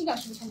 এগুলো হচ্ছে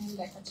কাশ্মীর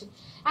দেখাচ্ছি।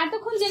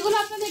 এতক্ষণ যেগুলো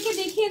আপনাদেরকে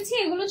দেখিয়েছি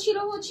এগুলো ছিল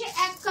হচ্ছে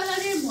এক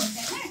কালারের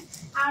মধ্যে। হ্যাঁ,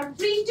 আর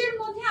প্রিন্টের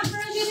মধ্যে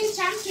আপনারা যদি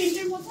চান,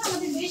 প্রিন্টের মধ্যে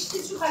আমাদের বেশ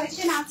কিছু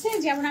কালেকশন আছে।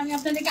 যেমন আমি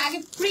আপনাদেরকে আগে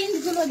প্রিন্ট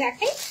গুলো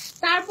দেখাই,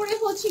 তারপরে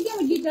হচ্ছে কি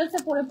আমি ডিটেলসে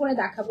পরে পরে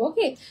দেখাবো।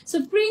 ওকে, সো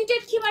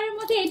প্রিন্টেড খিমারের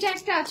মধ্যে এটা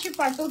একটা আছে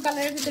পার্পল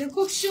কালারের ভিতরে,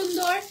 খুব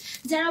সুন্দর।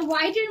 যারা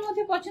হোয়াইট এর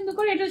মধ্যে পছন্দ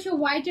করে, এটা হচ্ছে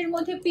হোয়াইট এর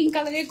মধ্যে পিঙ্ক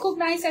কালারের, খুব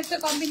নাইস একটা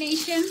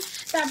কম্বিনেশন।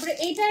 তারপরে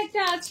এটা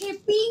একটা আছে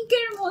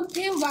পিঙ্কের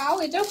মধ্যে, ওয়াও,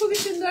 এটাও খুবই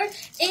সুন্দর।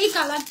 এই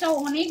কালারটাও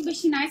অনেক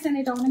বেশি নাইস, এন্ড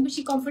এটা অনেক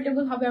বেশি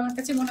কমফোর্টেবল হবে আমার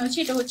কাছে মনে হচ্ছে।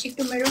 এটা হচ্ছে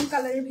একটু মেরুন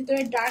কালারের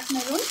ভিতরে, ডার্ক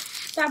মেরুন।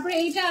 তারপরে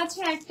এইটা আছে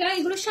একটা,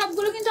 এগুলো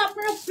সবগুলো কিন্তু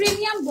আপনারা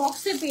প্রিমিয়াম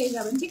বক্সে পেয়ে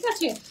যাবেন, ঠিক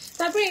আছে?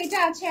 তারপরে এটা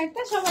আছে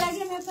একটা। সবার আগে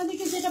আমি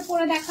আপনাদেরকে যেটা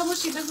পরে দেখাবো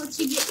সেটা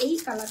হচ্ছে যে এই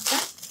কালারটা।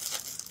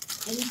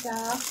 এইটা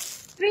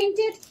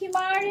প্রিন্টেড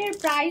খিমারের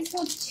প্রাইস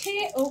হচ্ছে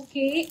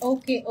ওকে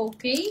ওকে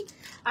ওকে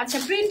আচ্ছা,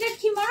 প্রিন্টেড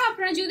খিমার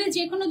আপনারা যদি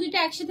যে কোনো 2টা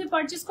একসাথে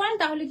পারচেস করেন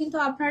তাহলে কিন্তু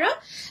আপনারা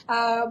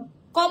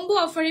কম্বো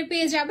অফারে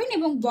পেয়ে যাবেন,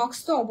 এবং বক্স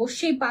তো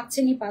অবশ্যই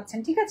পাচ্ছেন,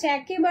 ঠিক আছে?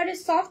 একেবারে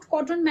সফট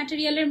কটন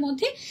ম্যাটেরিয়ালের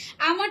মধ্যে।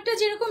 আমারটা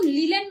যেরকম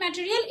লিলেন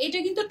ম্যাটেরিয়াল, এটা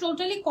কিন্তু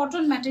টোটালি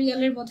কটন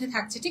ম্যাটেরিয়ালের মধ্যে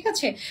থাকছে, ঠিক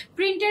আছে?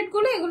 প্রিন্টেড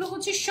গুলো এগুলো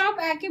হচ্ছে সব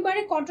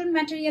একেবারে কটন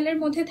ম্যাটেরিয়ালের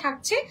মধ্যে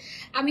থাকছে।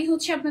 আমি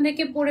হচ্ছে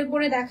আপনাদেরকে পরে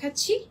পরে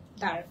দেখাচ্ছি।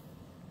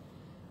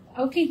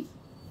 ওকে,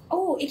 ও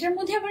এটার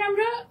মধ্যে আবার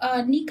আমরা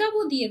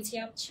নিকাবও দিয়েছি।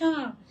 আচ্ছা,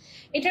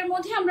 এটার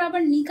মধ্যে আমরা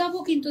আবার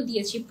নিকাবও কিন্তু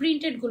দিয়েছি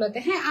প্রিন্টেড গুলোতে।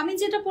 হ্যাঁ, আমি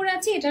যেটা পরে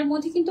আছি এটার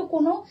মধ্যে কিন্তু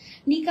কোনো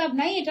নিকাব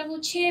নাই, এটা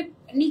হচ্ছে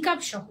নিকাব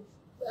সহ।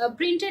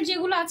 প্রিন্টের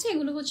যেগুলো আছে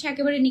এগুলো হচ্ছে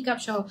একেবারে নিকাব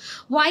সহ।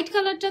 হোয়াইট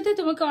কালারটাতে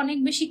তোমাকে অনেক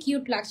বেশি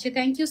কিউট লাগছে।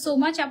 থ্যাংক ইউ সো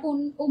মাচ আপু।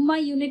 উম্মা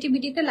ইউনিটি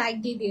বিডিতে লাইক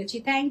দিয়ে দিয়েছি,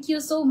 থ্যাংক ইউ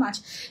সো মাচ।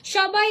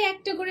 সবাই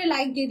একটা করে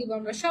লাইক দিয়ে দিব,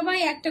 আমরা সবাই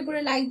একটা করে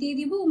লাইক দিয়ে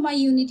দিব উম্মা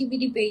ইউনিটি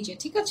বিডি পেজে,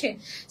 ঠিক আছে?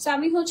 সো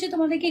আমি হচ্ছে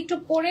তোমাদেরকে একটু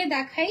পরে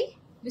দেখাই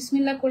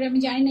বিসমিল্লাহ করে। আমি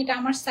জানি না এটা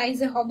আমার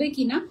সাইজে হবে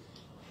কিনা,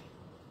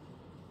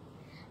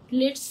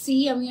 লেটস সি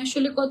আমি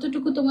আসলে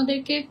কতটুকু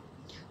তোমাদেরকে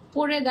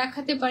পরে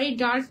দেখাতে পারি।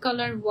 ডার্ক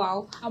কালার, ওয়াও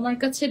আমার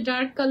কাছে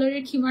ডার্ক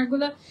কালারের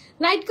খিমারগুলো,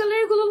 লাইট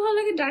কালারের গুলো ভালো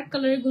লাগে, ডার্ক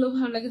কালারের গুলো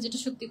ভালো লাগে, যেটা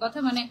সত্যি কথা,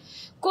 মানে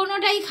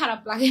কোনোটাই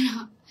খারাপ লাগে না,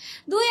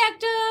 দুই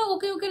একটা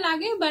ওকে ওকে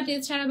লাগে, বাট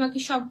এছাড়া বাকি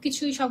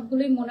সবকিছুই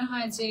সবগুলোই মনে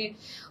হয় যে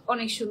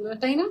অনেক সুন্দর,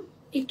 তাই না?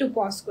 একটু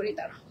পজ করি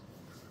তারা।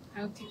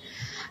 ওকে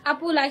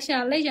আপু লাইসা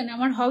আল্লাহ জানে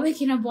আমার হবে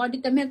কিনা,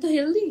 বডিতে আমি এত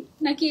হেলদি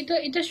নাকি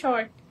এটা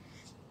শর্ট,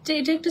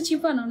 এটা একটু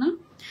চিপানো না?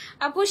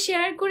 আপু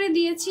শেয়ার করে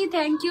দিয়েছি,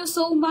 থ্যাংক ইউ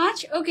সো মাচ।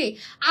 ওকে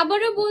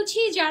আবারও বলছি,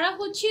 যারা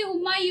হচ্ছে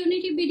উম্মা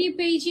ইউনিটি বিডি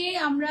পেজে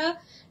আমরা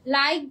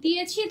লাইক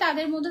দিয়েছি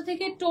তাদের মধ্যে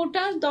থেকে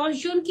টোটাল 10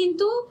 জন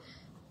কিন্তু,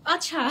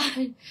 আচ্ছা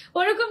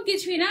ওরকম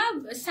কিছুই না,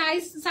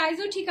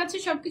 সাইজও ঠিক আছে,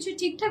 সবকিছু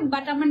ঠিকঠাক,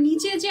 বাট আমার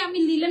নিচে যে আমি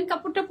লিলেন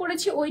কাপড়টা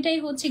পরেছি ওইটাই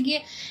হচ্ছে গিয়ে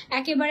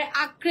একেবারে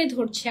আঁকড়ে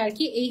ধরছে আর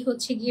কি, এই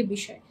হচ্ছে গিয়ে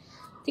বিষয়,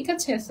 ঠিক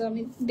আছে? সো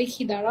আমি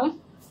দেখি, দাঁড়াও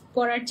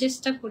পরার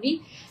চেষ্টা করি,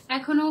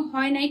 এখনো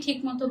হয় নাই ঠিক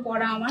মতো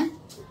পরা আমার,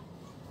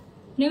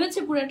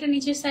 নেমেছে পুরোটা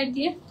নিচের সাইড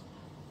দিয়ে,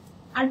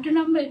 আরেকটা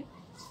নামবে,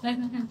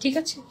 ঠিক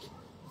আছে?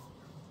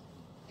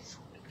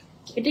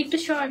 এটা একটু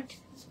শর্ট,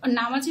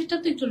 নামাজেরটা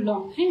তো একটু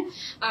লং, হ্যাঁ।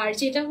 আর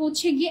যেটা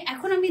হচ্ছে গিয়ে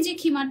এখন আমি যে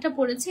খিমারটা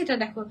পরেছি এটা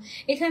দেখো,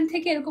 এখান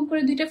থেকে এরকম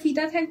করে দুইটা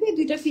ফিতা থাকবে,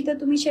 দুইটা ফিতা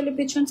তুমি সেলে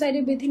পেছন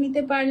সাইডে বেঁধে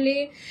নিতে পারলে,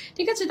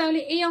 ঠিক আছে? তাহলে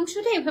এই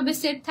অংশটা এভাবে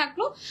সেট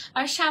থাকলো।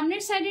 আর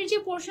সামনের সাইডের যে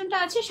পোর্শনটা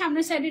আছে,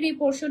 সামনের সাইডের এই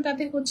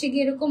পোর্শনটাতে হচ্ছে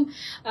গিয়ে এরকম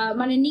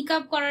মানে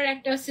নিকাব করার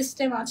একটা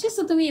সিস্টেম আছে,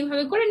 তো তুমি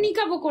এভাবে করে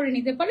নিকাবও করে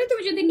নিতে পারলে,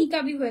 তুমি যদি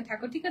নিকাবই হয়ে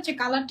থাকো, ঠিক আছে?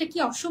 কালারটা কি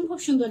অসম্ভব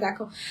সুন্দর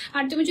দেখো।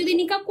 আর তুমি যদি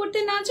নিকাব করতে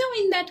না চাও,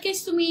 ইন দ্যাট কেস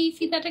তুমি এই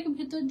ফিতাটাকে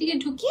ভেতর দিকে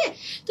ঢুকিয়ে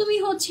তুমি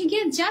হচ্ছে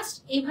গিয়ে জাস্ট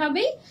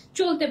এভাবেই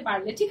চলতে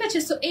পারবে, ঠিক আছে?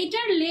 সো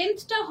এইটার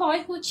লেন্থটা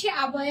হয় হচ্ছে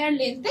আবায়ার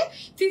লেন্থে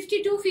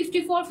 52,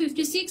 54,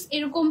 56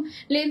 এরকম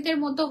লেন্থের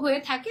মতো হয়ে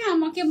থাকে।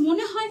 আমাকে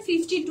মনে হয়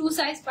 52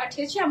 সাইজ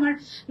পাঠিয়েছে, আমার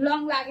লং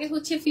লাগে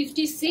হচ্ছে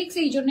 56,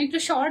 এই জন্য একটু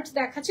শর্ট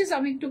দেখাচ্ছে।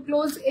 আমি একটু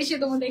ক্লোজ এসে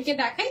তোমাদেরকে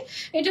দেখাই।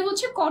 এটা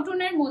হচ্ছে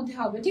কটনের মধ্যে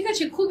হবে, ঠিক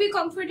আছে? খুবই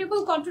কমফোর্টেবল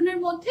কটনের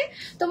মধ্যে।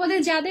 তোমাদের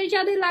যাদের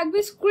যাদের লাগবে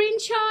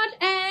screenshot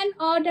and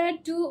order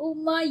to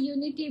Umma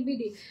unity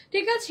BD,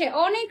 ঠিক আছে?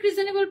 অনেক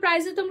রিজনেবল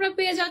প্রাইসে তোমরা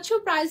পেয়ে যাচ্ছ।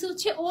 প্রাইস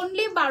হচ্ছে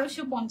অনলি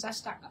 1250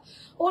 টাকা,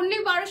 অনলি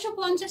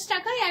 1250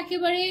 টাকায়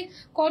একেবারে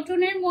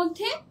কটনের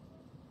মধ্যে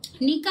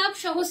নিকাব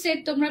সহ সেট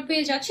তোমরা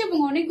পেয়ে যাচ্ছ, এবং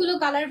অনেকগুলো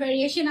কালার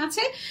ভ্যারিয়েশন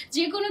আছে।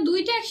 যে কোনো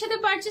দুইটা একসাথে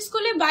পারচেস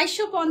করলে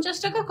 2250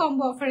 টাকা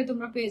কম্বো অফারে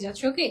তোমরা পেয়ে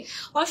যাচ্ছ। ওকে,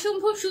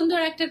 অসম্ভব সুন্দর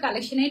একটা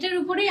কালেকশন। এটার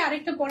উপরেই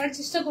আরেকটা পরার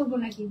চেষ্টা করবো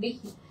নাকি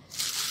দেখি,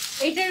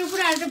 এটার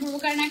উপরে আরেকটা পরবো,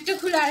 কারণ একটা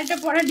খুলে আরেকটা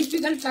পরা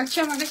ডিফিকাল্ট লাগছে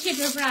আমার কাছে।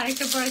 এটার উপরে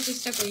আরেকটা পরার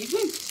চেষ্টা করি।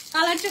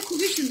 কালারটা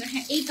খুবই সুন্দর,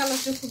 হ্যাঁ এই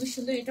কালারটা খুবই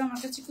সুন্দর, এটা আমার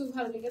কাছে খুব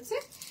ভালো লেগেছে।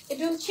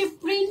 এটা হচ্ছে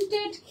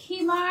প্রিন্টেড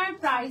খিমার,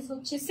 প্রাইস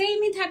হচ্ছে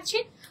সেমই থাকছে।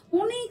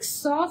 অনেক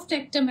সফট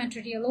একটা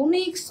ম্যাটেরিয়াল,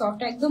 অনেক সফট,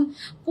 একদম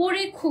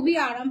পরে খুবই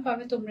আরাম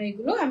পাবে তোমরা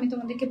এগুলো। আমি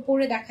তোমাদেরকে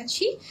পরে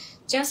দেখাচ্ছি,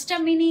 জাস্ট আ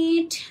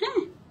মিনিট।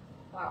 হ্যাঁ,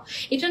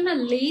 এটা না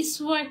লেস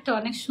ওয়ার্কটা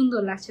অনেক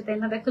সুন্দর লাগছে, তাই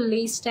না? দেখো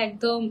লেসটা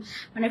একদম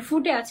মানে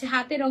ফুটে আছে,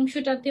 হাতের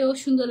অংশটাতেও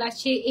সুন্দর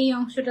লাগছে, এই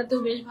অংশটাতেও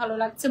বেশ ভালো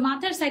লাগছে,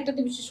 মাথার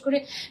সাইডটাতে বিশেষ করে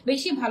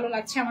বেশি ভালো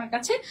লাগছে আমার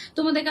কাছে।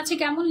 তোমাদের কাছে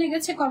কেমন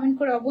লেগেছে কমেন্ট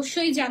করে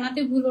অবশ্যই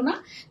জানাতে ভুলো না,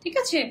 ঠিক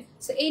আছে?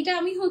 এইটা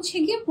আমি হচ্ছে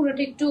গিয়ে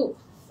পুরোটা একটু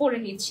পরে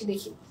নিচ্ছি,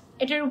 দেখি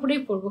এটার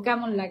উপরেই পড়বো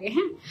কেমন লাগে।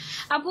 হ্যাঁ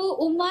আপু,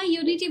 উম্মা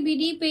ইউনিটি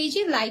বিডি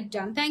পেজে like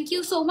done, thank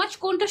you so much.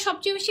 কোনটা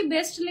সবচেয়ে বেশি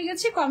বেস্ট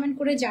লেগেছে কমেন্ট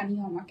করে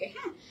জানিও আমাকে।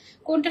 হ্যাঁ,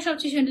 কোনটা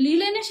সবচেয়ে সুন্দর?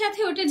 লিলেনের সাথে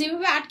ওটা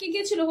যেভাবে আটকে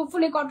গিয়েছিল,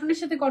 হোপফুলি কটনের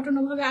সাথে কটন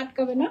ওভাবে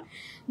আটকাবে না,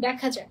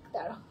 দেখা যাক,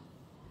 দাঁড়াও।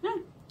 হ্যাঁ,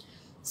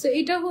 সো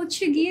এটা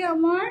হচ্ছে গিয়ে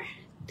আমার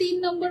 3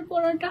 নম্বর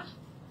পড়াটা,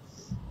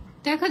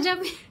 দেখা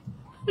যাবে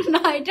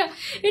না,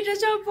 এটা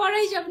সব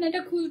পড়াই যাবে না,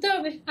 এটা খুলতে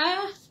হবে।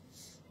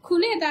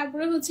 খুলে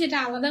তারপরে হচ্ছে এটা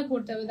আলাদা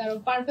পড়তে হবে। দাঁড়াও,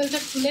 পার্পলটা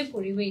খুলে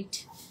পড়ি, ওয়েট,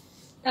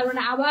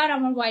 তারপরে আবার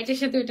আমার হোয়াইটের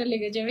সাথে ওটা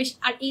লেগে যাবে।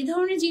 আর এই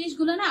ধরনের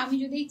জিনিসগুলো না আমি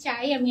যদি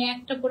চাই আমি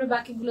একটা করে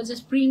বাকিগুলো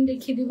জাস্ট প্রিন্ট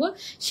দেখিয়ে দিব,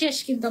 শেষ,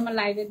 কিন্তু আমার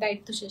লাইভের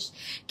দায়িত্ব শেষ।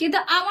 কিন্তু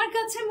আমার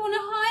কাছে মনে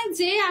হয়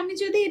যে আমি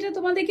যদি এটা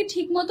তোমাদেরকে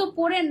ঠিক মতো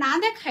পরে না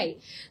দেখাই,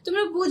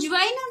 তোমরা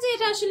বুঝবাই না যে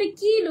এটা আসলে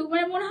কি লুক।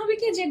 মানে মনে হবে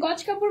কি যে গজ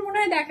কাপড় মনে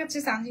হয় দেখাচ্ছে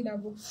সানজি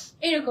বাবু,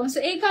 এরকম।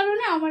 এই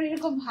কারণে আমার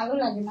এরকম ভালো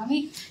লাগে না। আমি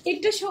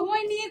একটু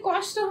সময় নিয়ে,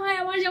 কষ্ট হয়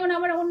আমার, যেমন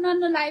আমার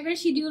অন্যান্য লাইভের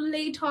শিডিউল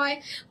লেট হয়,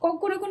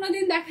 কোনো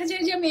দিন দেখা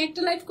যায় যে আমি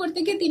একটা লাইভ করতে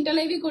গিয়ে 3টা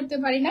লাইভই করতে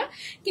পারি না,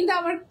 কিন্তু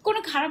আমার কোনো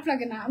খারাপ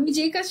লাগে না। আমি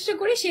যে কাজটা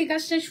করি সেই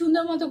কাজটা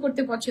সুন্দর মতো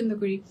করতে পছন্দ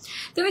করি।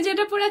 তবে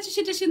যেটা পরে আছে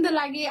সেটা সুন্দর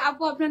লাগে।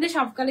 আপু আপনাদের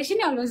সব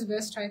কালেকশনই অলওয়েজ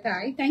বেস্ট হয়,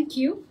 তাই থ্যাংক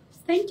ইউ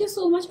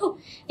সো মাচ। ও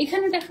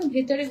এখানে দেখো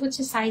ভেতরে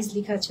হচ্ছে সাইজ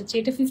লেখা আছে,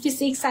 এটা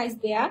 56 সাইজ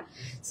দেয়া।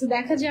 সো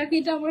দেখা যাক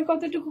এটা আমার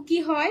কতটুকু কি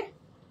হয়।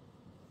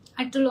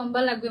 আর একটু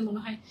লম্বা লাগবে মনে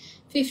হয়,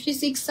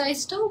 56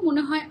 সাইজটাও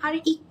মনে হয় আর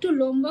একটু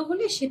লম্বা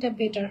হলে সেটা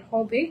বেটার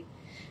হবে।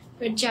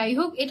 যাই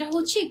হোক, এটা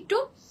হচ্ছে একটু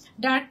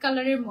ডার্ক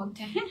কালারের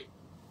মধ্যে। হ্যাঁ,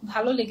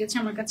 ভালো লেগেছে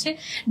আমার কাছে।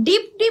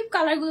 ডিপ ডিপ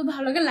কালার গুলো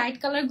ভালো লাগে, লাইট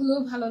কালার গুলো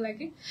ভালো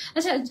লাগে।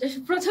 আচ্ছা,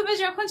 প্রথমে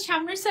যখন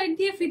সামনের সাইড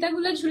দিয়ে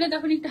ফিতাগুলো ঝুলে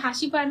তখন একটু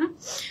হাসি পায় না?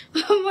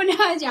 মনে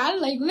হয় যে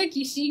আল্লাহ এগুলো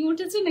কি শিং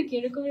উঠেছে নাকি,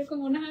 এরকম এরকম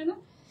মনে হয় না?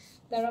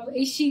 দাঁড়াও,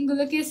 এই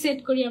শিংগুলোকে সেট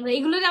করি আমরা।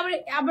 এগুলো আবার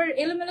আবার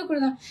এলোমেলো করে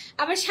দাও,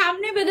 আবার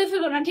সামনে বেঁধে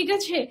ফেলো না, ঠিক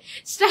আছে?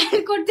 স্টাইল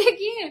করতে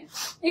গিয়ে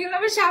এগুলো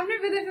আবার সামনে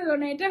বেঁধে ফেলো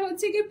না। এটা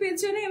হচ্ছে কি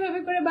পেছনে এভাবে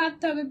করে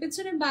বাঁধতে হবে।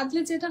 পেছনে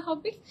বাঁধলে যেটা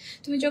হবে,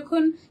 তুমি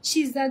যখন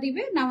সিজদা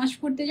দিবে, নামাজ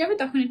পড়তে যাবে,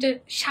 তখন এটা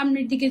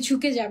সামনের দিকে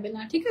ঝুঁকে যাবে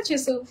না, ঠিক আছে?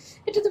 সো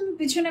এটা তুমি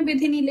পেছনে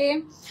বেঁধে নিলে।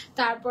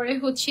 তারপরে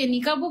হচ্ছে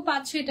নিকাবও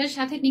পাচ্ছ এটার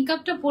সাথে।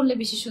 নিকাবটা পরলে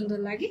বেশি সুন্দর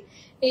লাগে।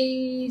 এই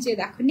যে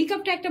দেখো,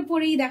 নিকাবটা একটা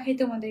পরেই দেখাই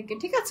তোমাদেরকে,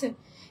 ঠিক আছে?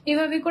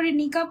 এভাবে করে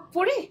নিকাব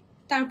পরে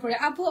তারপরে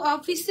আপু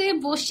অফিসে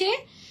বসে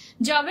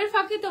জবের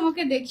ফাঁকে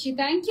তোমাকে দেখছি।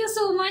 থ্যাংক ইউ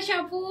সো মাচ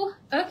আপু।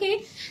 ওকে,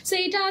 সো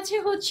এটা আছে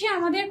হচ্ছে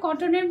আমাদের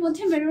কটনের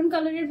মধ্যে মেরুন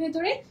কালারের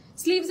ভেতরে।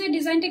 স্লিভস এর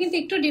ডিজাইনটা কিন্তু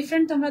একটু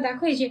ডিফারেন্ট। তোমরা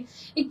দেখো, এই যে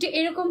একটু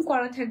এরকম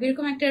করা থাকবে,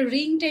 এরকম একটা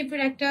রিং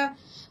টাইপের একটা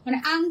মানে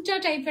আংটা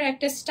টাইপের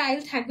একটা স্টাইল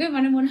থাকবে।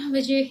 মানে মনে হবে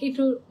যে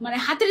একটু মানে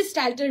হাতের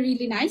স্টাইলটা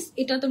রিয়েলি নাইস।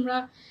 এটা তোমরা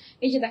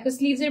এই যে দেখো,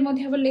 স্লিভস এর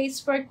মধ্যে আবার লেস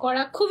ওয়ার্ক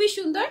করা, খুবই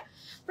সুন্দর।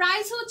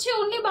 প্রাইস হচ্ছে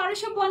অনলি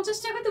 1250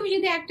 টাকা। তুমি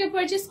যদি একটা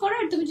পারচেস করো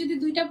আর তুমি যদি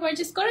দুইটা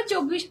পারচেস করো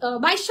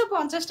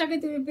 2250 টাকায়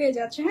তুমি পেয়ে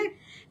যাচ্ছ। হ্যাঁ,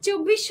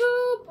 2400,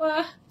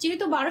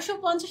 যেহেতু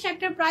 1250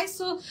 একটা প্রাইস,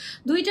 তো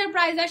দুইটার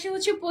প্রাইস আসে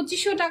হচ্ছে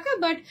 2500 টাকা।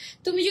 বাট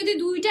তুমি যদি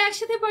দুইটা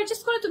একসাথে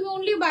পারচেস করো তুমি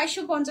অনলি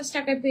 2250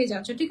 টাকায় পেয়ে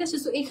যাচ্ছ, ঠিক আছে?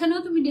 সো এখানেও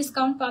তুমি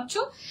ডিসকাউন্ট পাচ্ছ।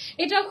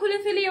 এটা খুলে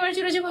ফেলি, এবার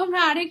চলে যাবো আমরা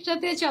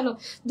আরেকটাতে। চলো,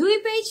 2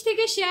 পেজ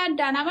থেকে শেয়ার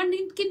ডান। আমার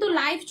কিন্তু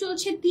লাইভ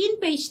চলছে 3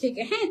 পেজ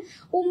থেকে। হ্যাঁ,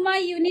 উম্মা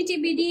ইউনিটি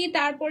বিডি,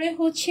 তারপরে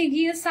হচ্ছে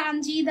গিয়ে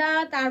সানজিদা,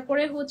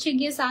 তারপরে হচ্ছে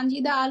গিয়ে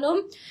সানজিদা আলম,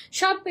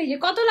 সব পেজে।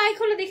 কত লাইক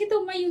হলো দেখি তো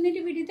উম্মা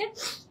ইউনিটি বিডিতে?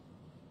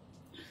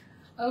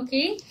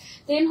 ওকে,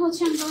 দেন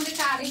হচ্ছে আমি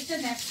তোমাদেরকে আরেকটা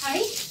দেখাই।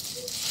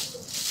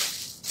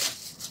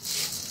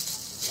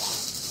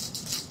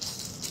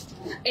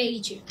 এই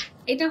যে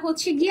এটা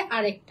হচ্ছে গিয়ে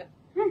আরেকটা,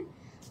 হ্যাঁ,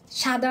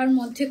 সাদার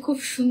মধ্যে খুব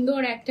সুন্দর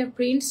একটা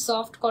প্রিন্ট,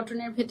 সফট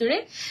কটনের ভেতরে।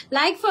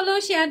 Like follow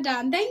share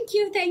done. Thank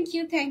you thank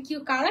you thank you.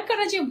 কারা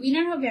কারা যে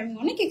উইনার হবে আমি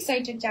অনেক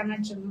এক্সাইটেড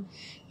জানার জন্য।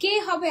 কে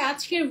হবে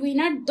আজকের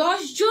উইনার?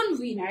 10 জন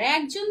উইনার,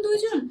 1 জন 2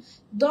 জন,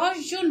 10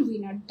 জন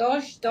উইনার,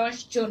 10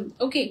 জন।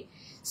 ওকে,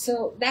 সো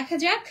দেখা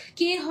যাক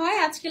কে হয়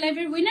আজকে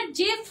লাইভের উইনার।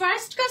 যে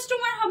ফার্স্ট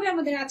কাস্টমার হবে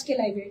আমাদের আজকে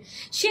লাইভের,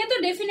 সে তো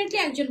ডেফিনেটলি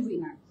একজন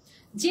উইনার।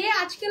 যে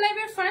আজকে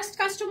লাইভের ফার্স্ট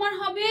কাস্টমার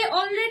হবে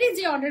অলরেডি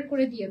যে অর্ডার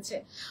করে দিয়েছে।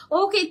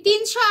 ওকে,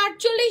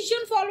 348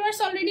 জন ফলোয়ার্স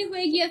অলরেডি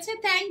হয়ে গিয়েছে।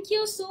 Thank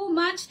you so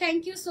much,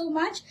 thank you so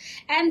much.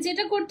 And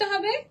যেটা করতে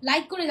হবে,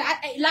 লাইক করে,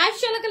 লাইভ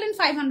চলাকালীন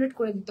 500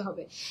 করে দিতে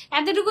হবে,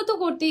 এতটুকু তো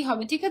করতেই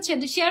হবে, ঠিক আছে?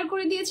 শেয়ার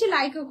করে দিয়েছি,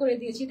 লাইকও করে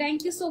দিয়েছি। থ্যাংক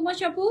ইউ সো মাচ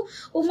আপু।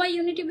 উমা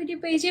ইউনিটি বিডি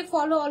পেজে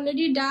ফলো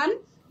অলরেডি ডান,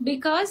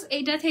 বিকজ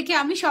এইটা থেকে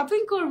আমি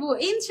শপিং করব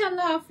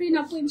ইনশাল্লাহ। আফরিন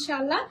আপু,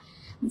 ইনশাল্লাহ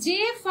যে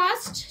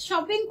ফার্স্ট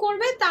শপিং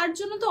করবে তার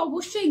জন্য তো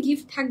অবশ্যই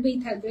গিফট থাকবেই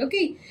থাকবে।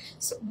 ওকে,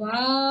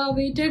 ওয়াও,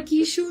 এটা কি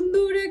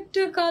সুন্দর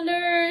একটা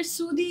কালার,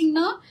 সুদিং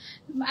না?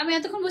 আমি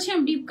এতক্ষণ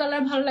বলছিলাম ডিপ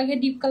কালার ভালো লাগে,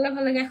 ডিপ কালার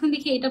ভালো লাগে, এখন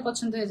দেখি এটা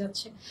পছন্দ হয়ে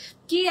যাচ্ছে।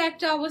 কি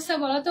একটা অবস্থা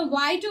বলো তো!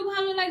 হোয়াইটও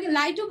ভালো লাগে,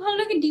 লাইটও ভালো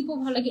লাগে, ডিপও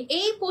ভালো লাগে।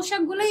 এই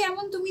পোশাকগুলোই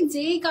এমন, তুমি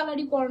যেই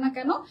কালারই পরো না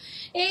কেন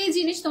এই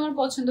জিনিস তোমার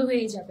পছন্দ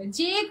হয়ে যাবে।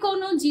 যে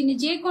কোনো জিনিস,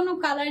 যে কোনো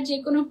কালার, যে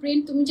কোনো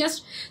প্রিন্ট, তুমি জাস্ট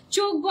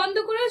চোখ বন্ধ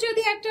করেও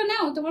যদি একটা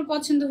নাও তোমার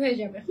পছন্দ হয়ে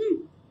যাবে।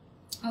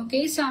 ওকে,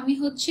 সো আমি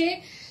হচ্ছে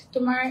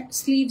তোমার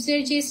স্লিভস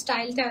এর যে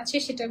স্টাইলটা আছে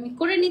সেটা আমি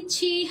করে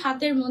নিচ্ছি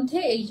হাতের মধ্যে।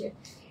 এই যে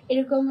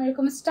এরকম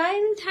এরকম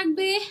স্টাইল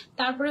থাকবে।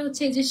 তারপরে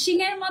হচ্ছে এই যে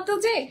শিঙের মতো,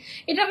 যে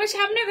এটা আমার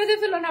সামনে বেঁধে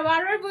ফেলো না,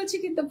 বারবার বলছি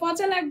কিন্তু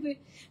পচা লাগবে।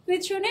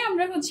 পেছনে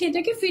আমরা হচ্ছে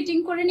এটাকে ফিটিং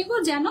করে নিব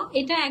যেন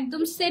এটা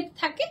একদম সেট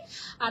থাকে।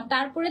 আর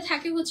তারপরে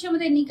থাকে হচ্ছে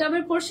আমাদের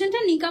নিকাবের পোর্শনটা।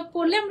 নিকাব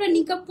পরলে আমরা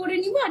নিকাব পরে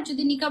নিব, আর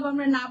যদি নিকাব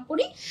আমরা না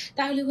পরি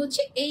তাহলে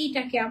হচ্ছে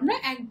এইটাকে আমরা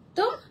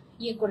একদম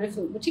ইয়ে করে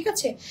ফেলবো, ঠিক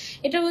আছে?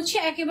 এটা হচ্ছে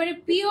একেবারে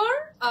পিওর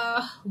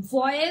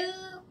ভয়েল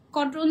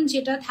কটন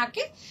যেটা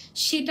থাকে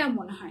সেটা,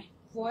 মনে হয়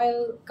ভয়েল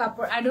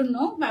কাপড়, আই ডোন্ট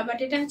নো, বাট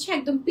এটা হচ্ছে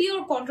একদম পিওর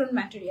কটন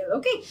ম্যাটেরিয়াল।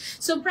 ওকে,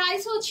 সো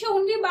প্রাইস হচ্ছে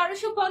অনলি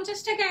 1250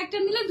 টাকা। একটা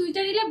নিলে,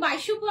 দুইটা নিলে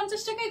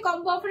 2250 টাকায়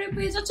কম্বো অফারে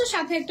পেয়ে যাচ্ছ,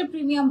 সাথে একটা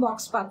প্রিমিয়াম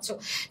বক্স পাচ্ছ।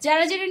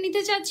 যারা যারা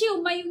নিতে চাচ্ছি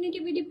উম্মা ইউনিটি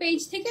বিডি পেজ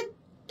থেকে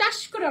টাশ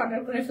করে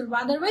অর্ডার করে ফেলবো,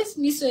 আদারওয়াইজ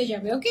মিস হয়ে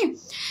যাবে। ওকে,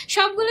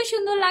 সবগুলো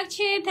সুন্দর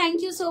লাগছে, থ্যাংক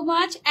ইউ সো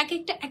মাচ। এক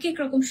একটা এক এক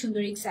রকম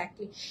সুন্দর,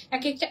 এক্স্যাক্টলি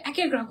এক একটা এক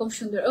এক রকম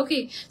সুন্দর। ওকে,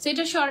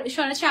 সেটা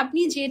সরাসরি আপনি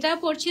যেটা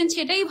পড়ছেন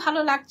সেটাই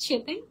ভালো লাগছে,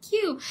 থ্যাংক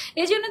ইউ।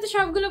 এই জন্য তো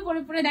সবগুলো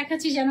পরে পরে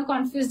দেখাচ্ছি যেন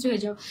কনফিউজড হয়ে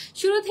যাও।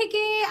 শুরু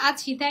থেকে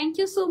আছি, থ্যাংক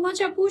ইউ সো মাচ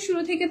আপু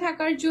শুরু থেকে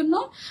থাকার জন্য।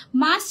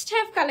 মাস্ট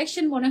হ্যাভ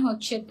কালেকশন মনে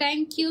হচ্ছে,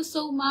 thank you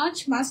so much.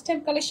 Must have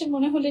collection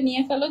মনে হলে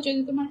নিয়ে ফেলো,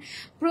 যদি তোমার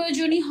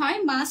প্রয়োজনই হয়।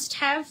 মাস্ট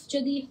হ্যাভ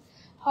যদি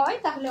হয়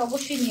তাহলে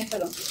অবশ্যই নিয়ে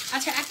ফেলো।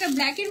 আচ্ছা, একটা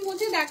ব্ল্যাকের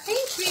মধ্যে দেখাই,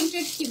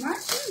 প্রিন্টেড শিমার।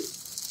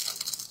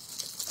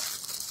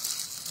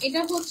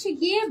 এটা হচ্ছে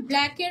গিয়ে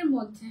ব্ল্যাকের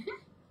মধ্যে, হ্যাঁ,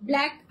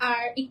 ব্ল্যাক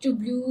আর একটু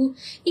ব্লু,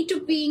 একটু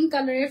পিঙ্ক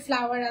কালারের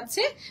ফ্লাওয়ার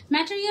আছে।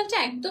 ম্যাটেরিয়ালটা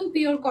একদম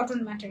পিওর কটন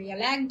ম্যাটেরিয়াল,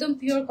 একদম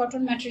পিওর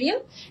কটন ম্যাটেরিয়াল।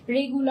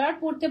 রেগুলার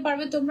পরতে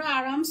পারবে তোমরা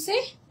আরামসে,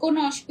 কোনো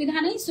অসুবিধা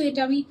নেই। সো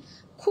এটা আমি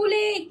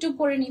খুলে একটু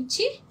পরে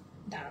নিচ্ছি,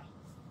 দাঁড়াও।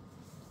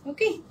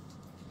 ওকে,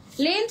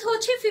 লেন্থ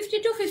হচ্ছে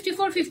 52,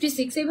 54,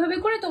 56 এইভাবে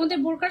করে তোমাদের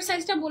বোরকার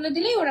সাইজটা বলে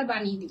দিলেই ওরা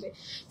বানিয়ে দিবে।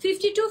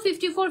 52,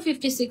 54,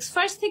 56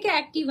 ফার্স্ট থেকে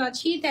অ্যাক্টিভ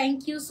আছি। থ্যাংক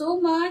ইউ সো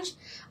মাচ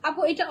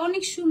আপু, এটা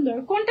অনেক সুন্দর।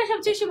 কোনটা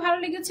সবচেয়ে বেশি ভালো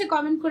লেগেছে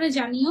কমেন্ট করে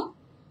জানিও,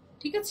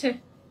 ঠিক আছে?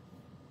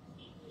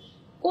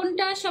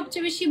 কোনটা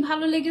সবচেয়ে বেশি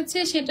ভালো লেগেছে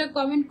সেটা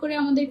কমেন্ট করে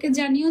আমাদেরকে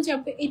জানিও যে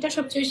এটা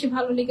সবচেয়ে বেশি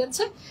ভালো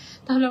লেগেছে,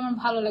 তাহলে আমার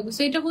ভালো লাগবে।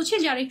 সো এটা হচ্ছে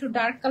যারা একটু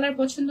ডার্ক কালার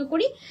পছন্দ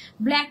করি,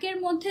 ব্ল্যাক এর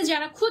মধ্যে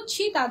যারা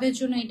খুঁজছি তাদের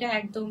জন্য এটা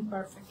একদম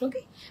পারফেক্ট।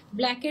 ওকে,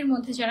 ব্ল্যাক এর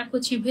মধ্যে যারা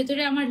খুঁজছি,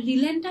 ভেতরে আমার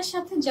লিলেনটার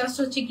সাথে জাস্ট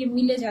হচ্ছে কি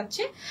মিলে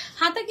যাচ্ছে।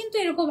 হাতা কিন্তু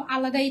এরকম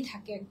আলাদাই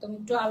থাকে, একদম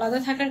একটু আলাদা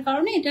থাকার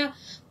কারণে এটা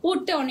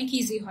পরতে অনেক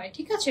ইজি হয়,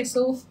 ঠিক আছে?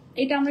 সো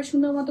এটা আমরা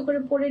সুন্দর মতো করে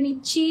পরে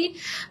নিচ্ছি।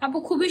 আপু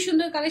খুবই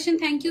সুন্দর collection,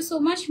 thank you so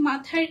much.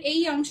 মাথার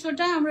এই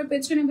অংশটা আমরা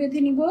পেছনে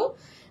বেঁধে নিব।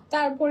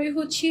 তারপরে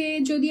হচ্ছে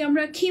যদি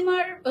আমরা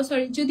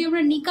যদি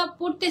আমরা নিকাব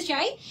পরতে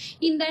চাই,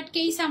 ইন দ্যাট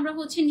কেস আমরা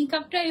হচ্ছে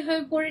নিকাবটা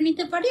এভাবে পরে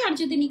নিতে পারি। আর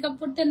যদি নিকাব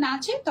পরতে না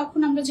চাই তখন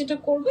আমরা যেটা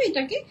করব,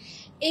 এটাকে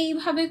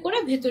এইভাবে করে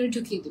ভেতরে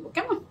ঢুকিয়ে দেবো।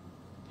 কেমন?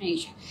 এই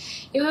যে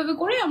এভাবে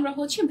করে আমরা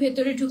হচ্ছে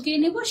ভেতরে ঢুকিয়ে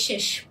নেব।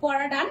 শেষ,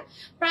 পরা ডান।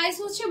 প্রাইস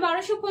হচ্ছে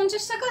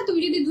 1250 টাকা। তুমি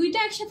যদি দুইটা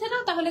একসাথে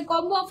নাও তাহলে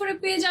কম্বো অফারে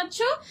পেয়ে যাচ্ছ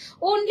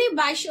অনলি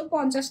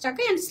 2250 টাকা।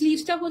 এন্ড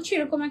স্লিভসটা হচ্ছে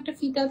এরকম একটা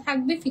ফিতা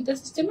থাকবে, ফিতা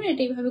সিস্টেমের,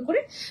 এটা এইভাবে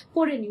করে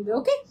পরে নিবে।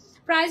 ওকে,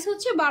 প্রাইস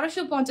হচ্ছে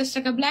 1250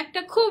 টাকা।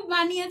 ব্ল্যাকটা খুব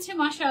মানিয়েছে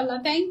মাশাআল্লাহ,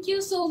 থ্যাংক ইউ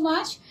সো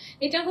মাচ।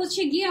 এটা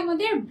হচ্ছে গিয়ে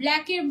আমাদের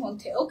ব্ল্যাক এর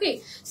মধ্যে। ওকে,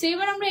 সো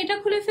এবার আমরা এটা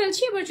খুলে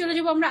ফেলছি। এবার চলে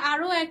যাবো আমরা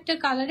আরো একটা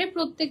কালারে,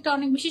 প্রত্যেকটা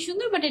অনেক বেশি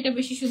সুন্দর, বাট এটা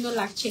বেশি সুন্দর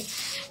লাগছে।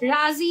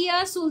 রাজিয়া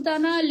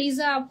সুলতানা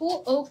লিজা আপু,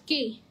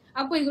 ওকে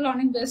আপু এগুলো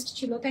অনেক বেস্ট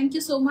ছিল, থ্যাংক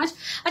ইউ সো মাচ।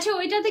 আচ্ছা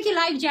ওইটাতে কি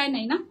লাইভ যায়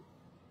নাই না?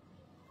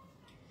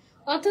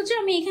 অথচ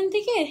আমি এখান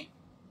থেকে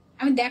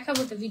আমি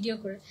দেখাবো তো ভিডিও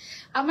করে,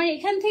 আমার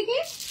এখান থেকে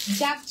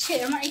যাচ্ছে,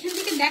 আমার এখান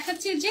থেকে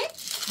দেখাচ্ছে যে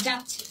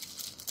যাচ্ছে,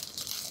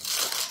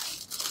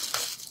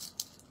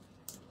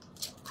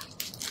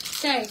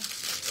 তাই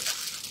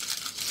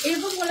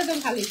এরকম বলে তো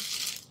ভালোই।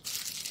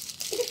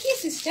 এটা কি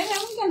সিস্টেম,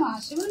 এমন কেন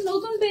আসে? মানে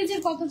নতুন পেজের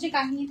কত যে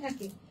কাহিনী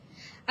থাকে।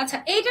 আচ্ছা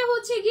এটা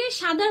হচ্ছে গিয়ে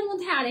সাদার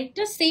মধ্যে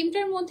আরেকটা,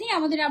 সেমটার মধ্যে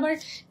আমাদের আবার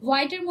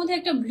হোয়াইটের মধ্যে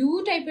একটা ব্লু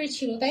টাইপের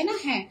ছিল, তাই না?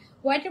 হ্যাঁ,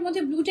 হোয়াইটের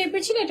মধ্যে ব্লু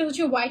টাইপের ছিল, এটা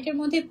হচ্ছে হোয়াইটের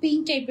মধ্যে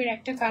পিঙ্ক টাইপের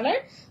একটা কালার,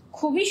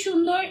 খুবই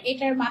সুন্দর।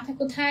 এটার মাথা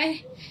কোথায়?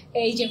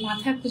 এই যে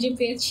মাথা খুঁজে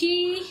পেয়েছি।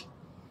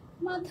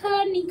 মাথা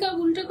নিকাব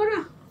উল্টা করা,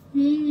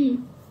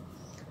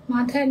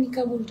 মাথা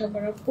নিকাব উল্টা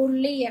করা,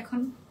 পড়লেই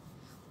এখন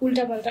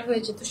উল্টা পাল্টা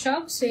হয়ে যেত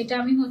সব। সো এটা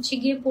আমি হচ্ছে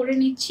গিয়ে পরে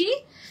নিচ্ছি।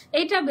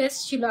 এটা বেস্ট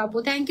ছিল আপু,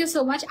 থ্যাংক ইউ সো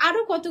মাচ।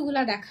 আরো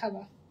কতগুলা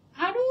দেখাবা?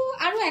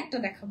 আরো একটা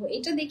দেখাবো,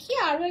 এটা দেখি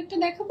আরো একটা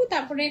দেখাবো,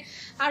 তারপরে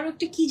আরো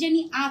একটা কি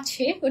জানি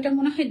আছে, ওটা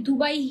মনে হয়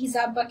দুবাই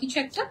হিজাব বা কিছু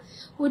একটা,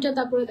 ওইটা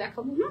তারপরে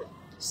দেখাবো।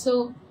 সো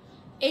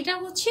এটা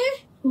হচ্ছে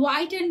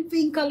হোয়াইট এন্ড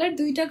পিঙ্ক কালার,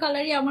 দুইটা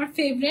কালারই আমার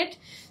ফেভারিট।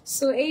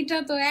 সো এইটা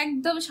তো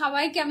একদম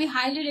সবাইকে আমি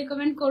হাইলি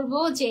রেকমেন্ড করবো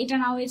যে এটা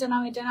নাও, এটা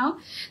নাও, এটা নাও,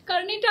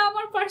 কারণ এটা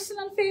আমার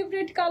personal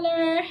favourite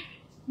colour.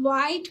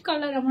 White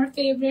colour আমার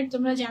ফেভারিট,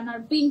 তোমরা জানো।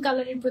 আর পিঙ্ক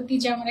কালারের প্রতি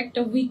যে আমার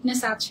একটা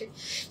উইকনেস আছে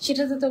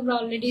সেটা তো তোমরা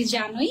অলরেডি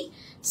জানোই।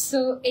 সো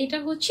এটা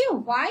হচ্ছে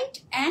হোয়াইট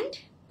অ্যান্ড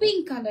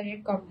পিঙ্ক কালারের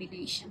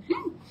কম্বিনেশন।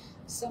 হ্যাঁ,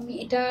 সো আমি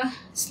এটা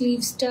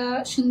স্লিভসটা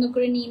সুন্দর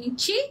করে নিয়ে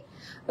নিচ্ছি।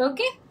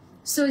 ওকে,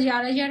 সো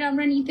যারা যারা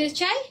আমরা নিতে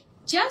চাই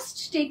just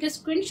take a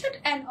screenshot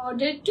and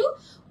order to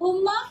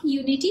Umma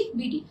unity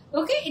BD.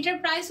 ওকে, এটার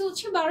প্রাইস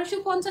হচ্ছে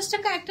 1250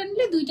 টাকা, একটা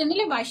নিলে দুইটা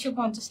নিলে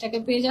 2250 টাকা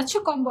পেয়ে যাচ্ছ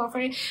কম্বো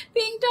অফারে।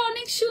 পিঙ্কটা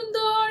অনেক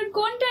সুন্দর,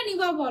 কোনটা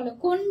নিবা বলো,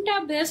 কোনটা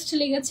বেস্ট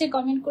লেগেছে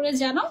কমেন্ট করে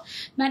জানাও।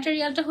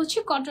 ম্যাটেরিয়ালটা হচ্ছে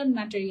cotton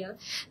material.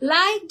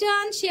 Like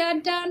done, share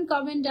done,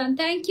 comment done,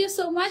 thank you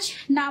so much.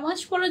 নামাজ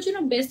পড়ার জন্য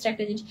বেস্ট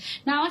একটা জিনিস,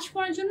 নামাজ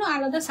পড়ার জন্য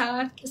আলাদা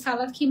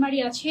সালাদ খিমারি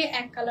আছে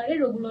এক কালারের,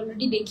 ওগুলো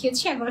অলরেডি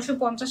দেখিয়েছি,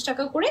 1150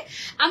 টাকা করে।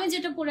 আমি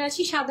যেটা পরে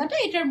আছি সাদাটা,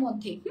 এটার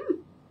মধ্যে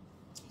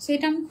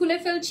সেটা আমি খুলে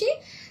ফেলছি।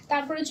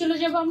 তারপরে চলে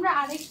যাব আমরা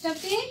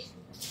আরেকটাতে।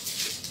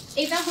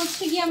 এটা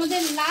হচ্ছে গিয়ে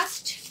আমাদের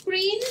লাস্ট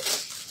প্রিন্ট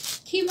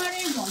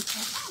খিমারের মধ্যে,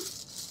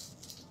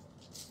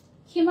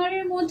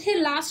 খিমারের মধ্যে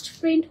লাস্ট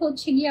প্রিন্ট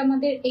হচ্ছে গিয়ে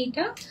আমাদের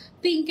এইটা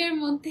পিঙ্কের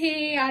মধ্যে।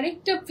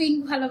 আরেকটা পিঙ্ক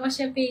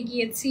ভালোবাসা পেয়ে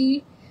গিয়েছি।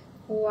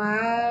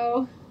 ওয়াও,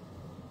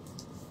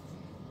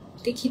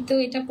 দেখি তো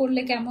এটা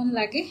পরলে কেমন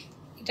লাগে।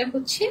 এটা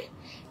হচ্ছে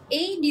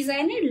এই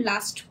ডিজাইনের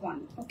লাস্ট ওয়ান।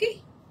 ওকে,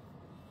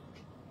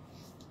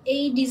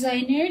 এই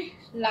ডিজাইনের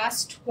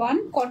লাস্ট ওয়ান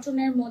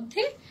কটনের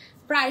মধ্যে।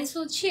 প্রাইস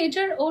হচ্ছে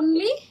এটার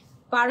অনলি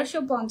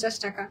 1250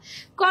 টাকা।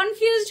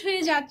 কনফিউজড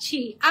হয়ে যাচ্ছি,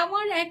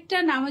 আমার একটা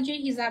নামাজের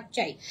হিজাব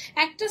চাই,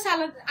 একটা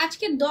সালাদ।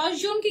 আজকে 10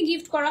 জনকে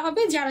গিফট করা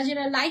হবে যারা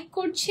যারা লাইক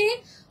করছে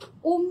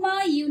উম্মা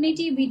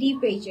ইউনিটি বিডি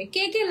পেজে।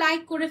 কে কে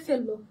লাইক করে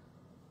ফেললো,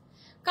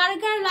 কারা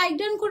কারা লাইক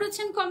ডান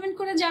করেছেন কমেন্ট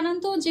করে জানান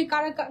তো, যে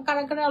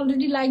কারা কারা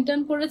অলরেডি লাইক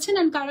ডান করেছেন,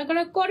 আর কারা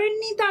কারা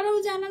করেননি তারাও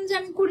জানান যে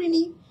আমি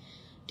করিনি।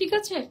 ঠিক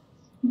আছে,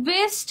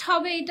 বেস্ট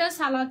হবে এটা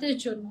সালাতের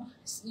জন্য।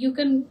 ইউ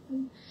ক্যান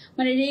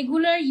মানে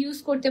রেগুলার ইউজ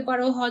করতে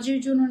পারো, হজের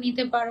জন্য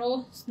নিতে পারো,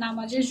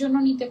 নামাজের জন্য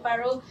নিতে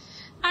পারো।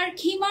 আর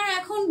খিমার,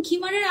 এখন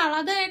খিমারের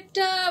আলাদা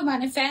একটা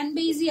মানে ফ্যান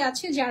বেজই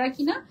আছে যারা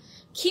কিনা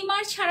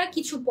খিমার ছাড়া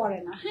কিছু পরে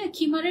না। হ্যাঁ,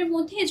 খিমারের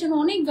মধ্যে এজন্য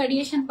অনেক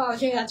ভ্যারিয়েশন পাওয়া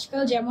যায়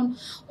আজকাল, যেমন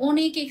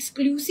অনেক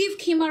এক্সক্লুসিভ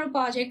খিমারও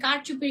পাওয়া যায়,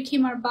 কারচুপির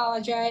খিমার পাওয়া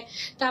যায়,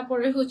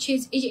 তারপরে হচ্ছে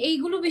এই যে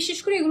এইগুলো, বিশেষ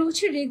করে এগুলো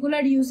হচ্ছে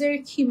রেগুলার ইউজের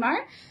খিমার।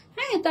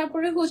 হ্যাঁ,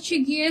 তারপরে হচ্ছে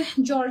গিয়ে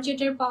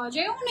জর্জেটের পাওয়া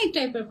যায়, অনেক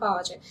টাইপের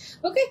পাওয়া যায়।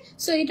 ওকে,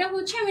 সো এটা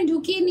হচ্ছে আমি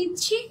ঢুকিয়ে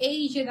নিচ্ছি। এই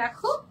যে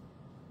দেখো,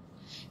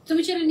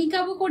 তুমি চাইলে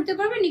নিকাবও করতে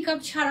পারবে, নিকাব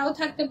ছাড়াও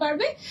থাকতে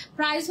পারবে।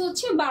 প্রাইস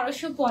হচ্ছে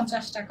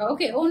 1250 টাকা।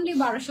 ওকে, অনলি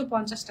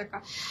 1250 টাকা।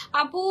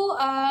 আপু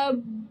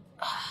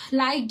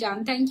like done,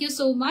 thank you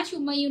so much.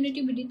 Uma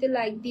unity ভিডিওতে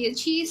লাইক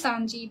দিয়েছি,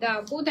 সানজিদা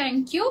আপু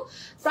থ্যাংক ইউ।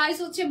 প্রাইস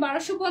হচ্ছে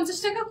 1250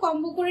 টাকা।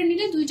 কম্বো করে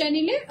নিলে, দুইটা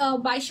নিলে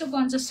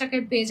 2250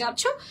 টাকায় পেয়ে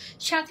যাচ্ছ।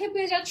 সাথে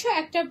পেয়ে যাচ্ছ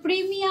একটা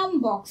প্রিমিয়াম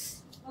বক্স।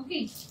 ওকে,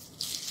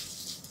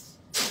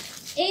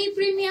 এই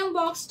প্রিমিয়াম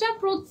বক্সটা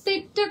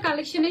প্রত্যেকটা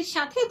কালেকশনের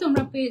সাথে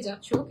তোমরা পেয়ে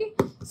যাচ্ছ। ওকে,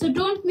 সো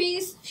ডোন্ট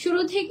মিস।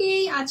 শুরু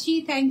থেকেই আছি,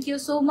 থ্যাংক ইউ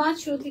সো মাচ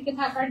শুরু থেকে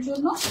থাকার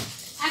জন্য।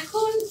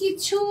 এখন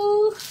কিছু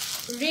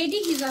রেডি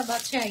হিজাব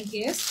আছে, আই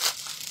গেস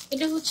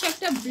এটা হচ্ছে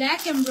একটা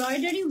ব্ল্যাক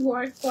এমব্রয়ডারি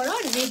ওয়ার্ক করা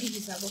রেডি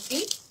হিজাব। ওকে,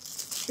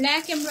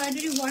 ব্ল্যাক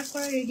এমব্রয়ডারি ওয়ার্ক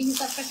করা রেডি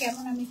হিজাবটা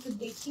কেমন আমি একটু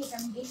দেখি, এটা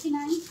আমি দেখি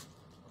নাই।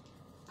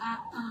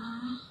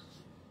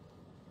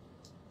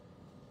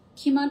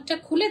 খিমারটা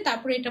খুলে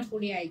তারপরে এটা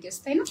পরি, আই গেস,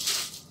 তাই না?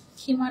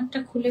 খিমারটা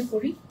খুলে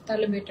পরি,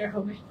 তাহলে বেটার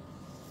হবে।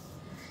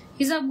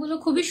 হিজাবগুলো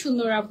খুবই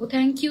সুন্দর আপু,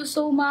 থ্যাংক ইউ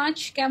সো মাচ।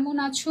 কেমন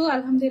আছো?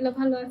 আলহামদুলিল্লাহ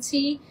ভালো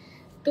আছি,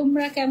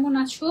 তোমরা কেমন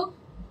আছো?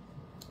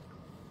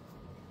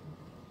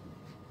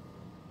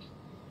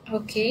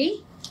 ওকে,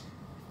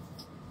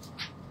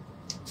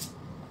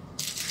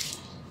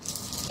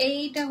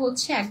 এইটা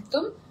হচ্ছে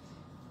একদম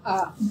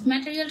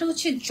ম্যাটেরিয়ালটা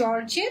হচ্ছে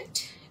জর্জেট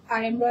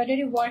আর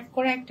এমব্রয়ডারি ওয়ার্ক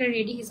করা একটা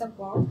রেডি হিজাব।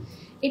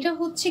 এটা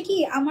হচ্ছে কি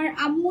আমার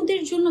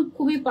আম্মুদের জন্য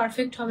খুবই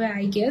পারফেক্ট হবে,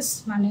 আই গেস।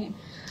 মানে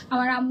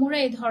আমার আম্মুরা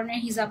এই ধরনের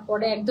হিজাব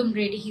পরে, একদম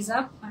রেডি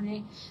হিজাব, মানে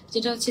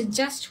যেটা হচ্ছে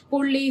জাস্ট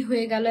পরলেই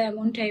হয়ে গেল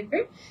এমন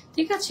টাইপের।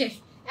 ঠিক আছে,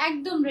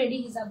 একদম রেডি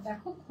হিজাব।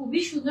 দেখো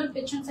খুবই সুন্দর,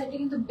 পেছন সাইডে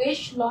কিন্তু বেশ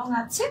লং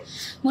আছে,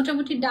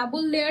 মোটামুটি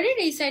ডাবল লেয়ারের।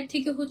 এই সাইড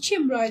থেকে হচ্ছে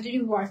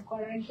এমব্রয়ডারি ওয়ার্ক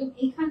করা, একদম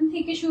এখান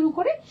থেকে শুরু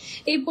করে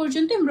এই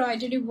পর্যন্ত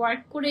এমব্রয়ডারি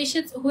ওয়ার্ক করে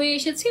হয়ে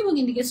এসেছে এবং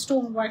এদিকে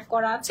স্টোন ওয়ার্ক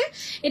করা আছে।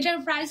 এটার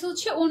প্রাইস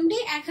হচ্ছে অনলি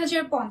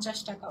 1050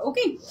 টাকা।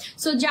 ওকে,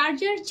 সো যার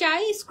যার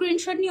চাই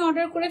স্ক্রিনশট নিয়ে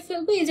অর্ডার করে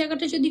ফেলবে। এই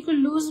জায়গাটা যদি একটু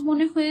লুজ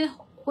মনে হয়ে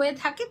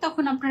থাকে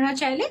তখন আপনারা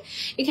চাইলে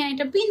এখানে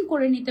এটা পিন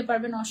করে নিতে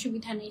পারবেন,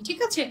 অসুবিধা নেই। ঠিক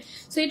আছে,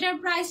 সো এটার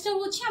প্রাইসটা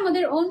হচ্ছে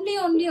আমাদের অনলি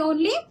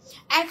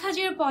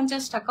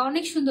 1050 টাকা।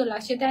 অনেক সুন্দর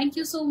লাগছে, থ্যাংক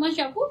ইউ সো মাচ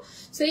আপু।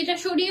 সো এটা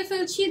সরিয়ে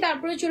ফেলছি,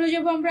 তারপরে চলে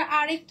যাবো আমরা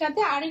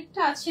আরেকটাতে।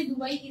 আরেকটা আছে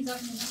দুবাই হিজাব,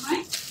 মনে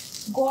হয়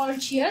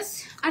গর্জিয়াস।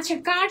 আচ্ছা,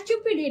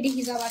 কারচুপি রেডি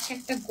হিজাব আছে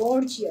একটা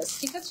গর্জিয়াস।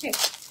 ঠিক আছে,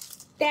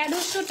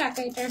 1300 টাকা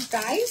এটার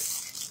প্রাইস।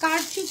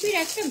 কারচুপির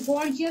একটা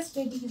গর্জিয়াস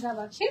রেডি হিজাব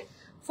আছে।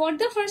 ফর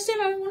দ্য ফার্স্ট টাইম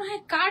আমি মনে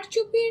হয়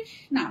কারচুপির,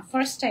 না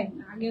ফার্স্ট টাইম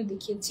না, আগেও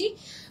দেখিয়েছি,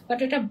 বাট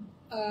ওটা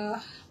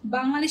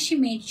বাংলাদেশি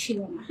মেড ছিল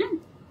না। হ্যাঁ,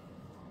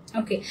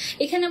 ওকে,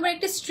 এখানে আবার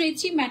একটা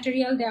স্ট্রেচি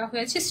ম্যাটেরিয়াল দেওয়া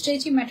হয়েছে।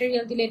 স্ট্রেচি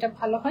ম্যাটেরিয়াল দিলে এটা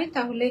ভালো হয়,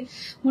 তাহলে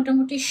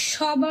মোটামুটি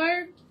সবার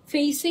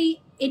ফেসেই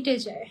এঁটে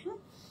যায়। হ্যাঁ,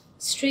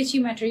 স্ট্রেচি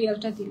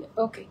ম্যাটেরিয়ালটা দিলে।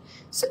 ওকে,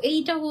 সো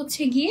এইটা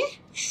হচ্ছে গিয়ে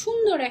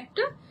সুন্দর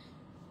একটা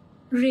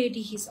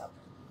রেডি হিসাব।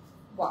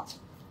 ওয়াও,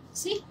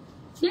 সি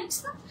নাইস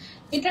না?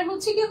 এটা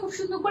হচ্ছে গিয়ে খুব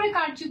সুন্দর করে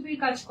কারচুপির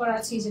কাজ করা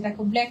আছে। এই যে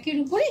দেখো, ব্ল্যাকের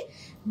উপরে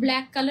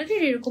ব্ল্যাক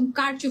কালারের এরকম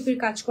কারচুপির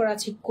কাজ করা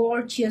আছে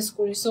গর্জিয়াস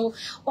করে। সো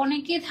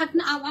অনেকে থাকে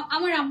না,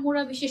 আমার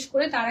আম্মুরা বিশেষ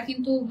করে, তারা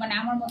কিন্তু মানে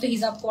আমার মতো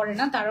হিজাব পরে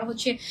না, তারা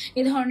হচ্ছে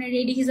এ ধরনের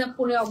রেডি হিজাব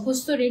পরে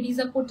অভ্যস্ত, রেডি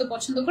হিজাব পড়তে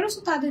পছন্দ করে। সো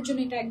তাদের জন্য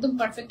এটা একদম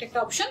পারফেক্ট একটা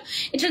অপশন।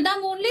 এটার দাম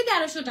অনলি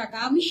 1300 টাকা।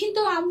 আমি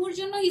কিন্তু আম্মুর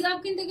জন্য হিজাব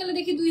কিনতে গেলে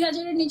দেখি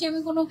 2000-এর নিচে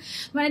আমি কোনো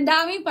মানে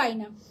দামই পাই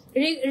না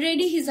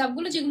রেডি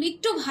হিজাবগুলো, যেগুলো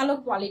একটু ভালো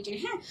কোয়ালিটির।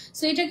 হ্যাঁ,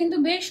 সো এটা কিন্তু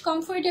বেশ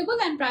কমফোর্টেবল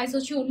এন্ড প্রাইস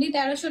হচ্ছে অনলি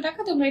 1300 টাকা।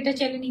 তোমরা এটা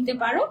চাইলে নিতে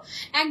পারো।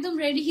 একদম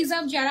রেডি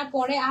হিজাব যারা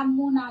পরে,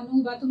 আম্মু নানু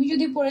বা তুমি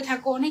যদি পরে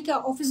থাকো, অনেকে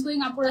অফিস গোয়িং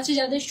আপুর আছে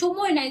যাদের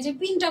সময় নাই যে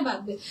পিনটা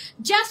বাঁধবে,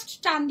 জাস্ট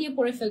টান দিয়ে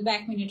পরে ফেলবে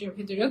 1 মিনিটের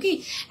ভিতরে। ওকে,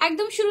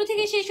 একদম শুরু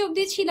থেকে শেষ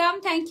অবধি ছিলাম,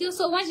 থ্যাংক ইউ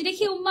সো মাচ।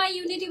 দেখি উম্মা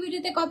ইউনিটি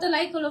ভিডিওতে কত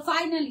লাইক হলো,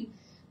 ফাইনালি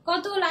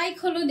কত লাইক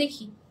হলো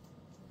দেখি।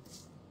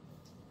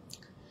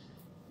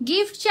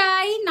 গিফট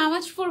চাই,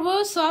 নামাজ পড়বো,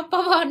 সব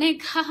পাবো অনেক।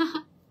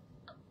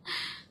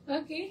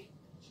 ওকে,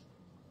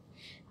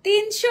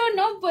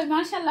 390,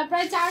 মাশাআল্লাহ,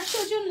 প্রায় 400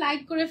 জন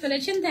লাইক করে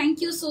ফেলেছেন, থ্যাংক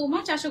ইউ সো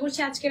মাচ। আশা করছি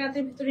আজকে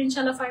রাতের ভিতরে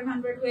ইনশাআল্লাহ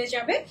 500 হয়ে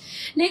যাবে।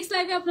 নেক্সট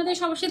লাইভে আপনাদের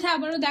সবার সাথে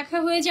আবারও দেখা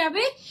হয়ে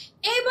যাবে।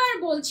 এবার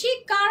বলছি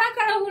কারা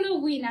কারা হলো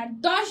উইনার।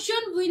 10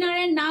 জন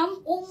উইনারের নাম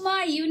উম্মা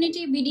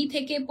ইউনিটি বিডি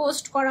থেকে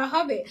পোস্ট করা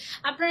হবে।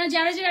 আপনারা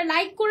যারা যারা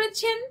লাইক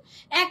করেছেন,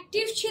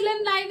 অ্যাক্টিভ ছিলেন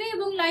লাইভে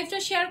এবং লাইভটা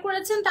শেয়ার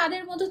করেছেন,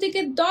 তাদের মধ্য থেকে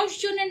 10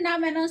 জনের নাম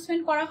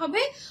অ্যানাউন্সমেন্ট করা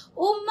হবে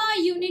উম্মা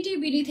ইউনিটি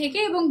বিডি থেকে,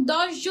 এবং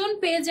 10 জন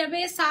পেয়ে যাবে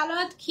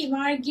সালাদ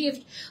খিমার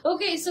gift.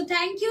 Okay, so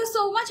thank you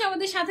so much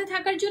আমাদের সাথে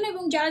থাকার জন্য।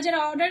 এবং যারা যারা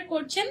অর্ডার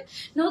করছেন,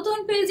 নতুন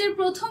পেজের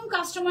প্রথম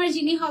কাস্টমার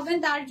যিনি হবেন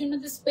তার জন্য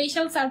তো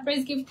স্পেশাল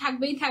সারপ্রাইজ গিফট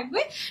থাকবেই থাকবে।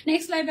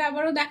 নেক্সট লাইভে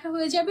আবারও দেখা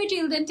হয়ে যাবে।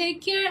 টিল দেন টেক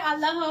কেয়ার,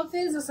 আল্লাহ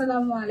হাফেজ,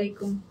 আসসালামু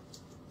আলাইকুম।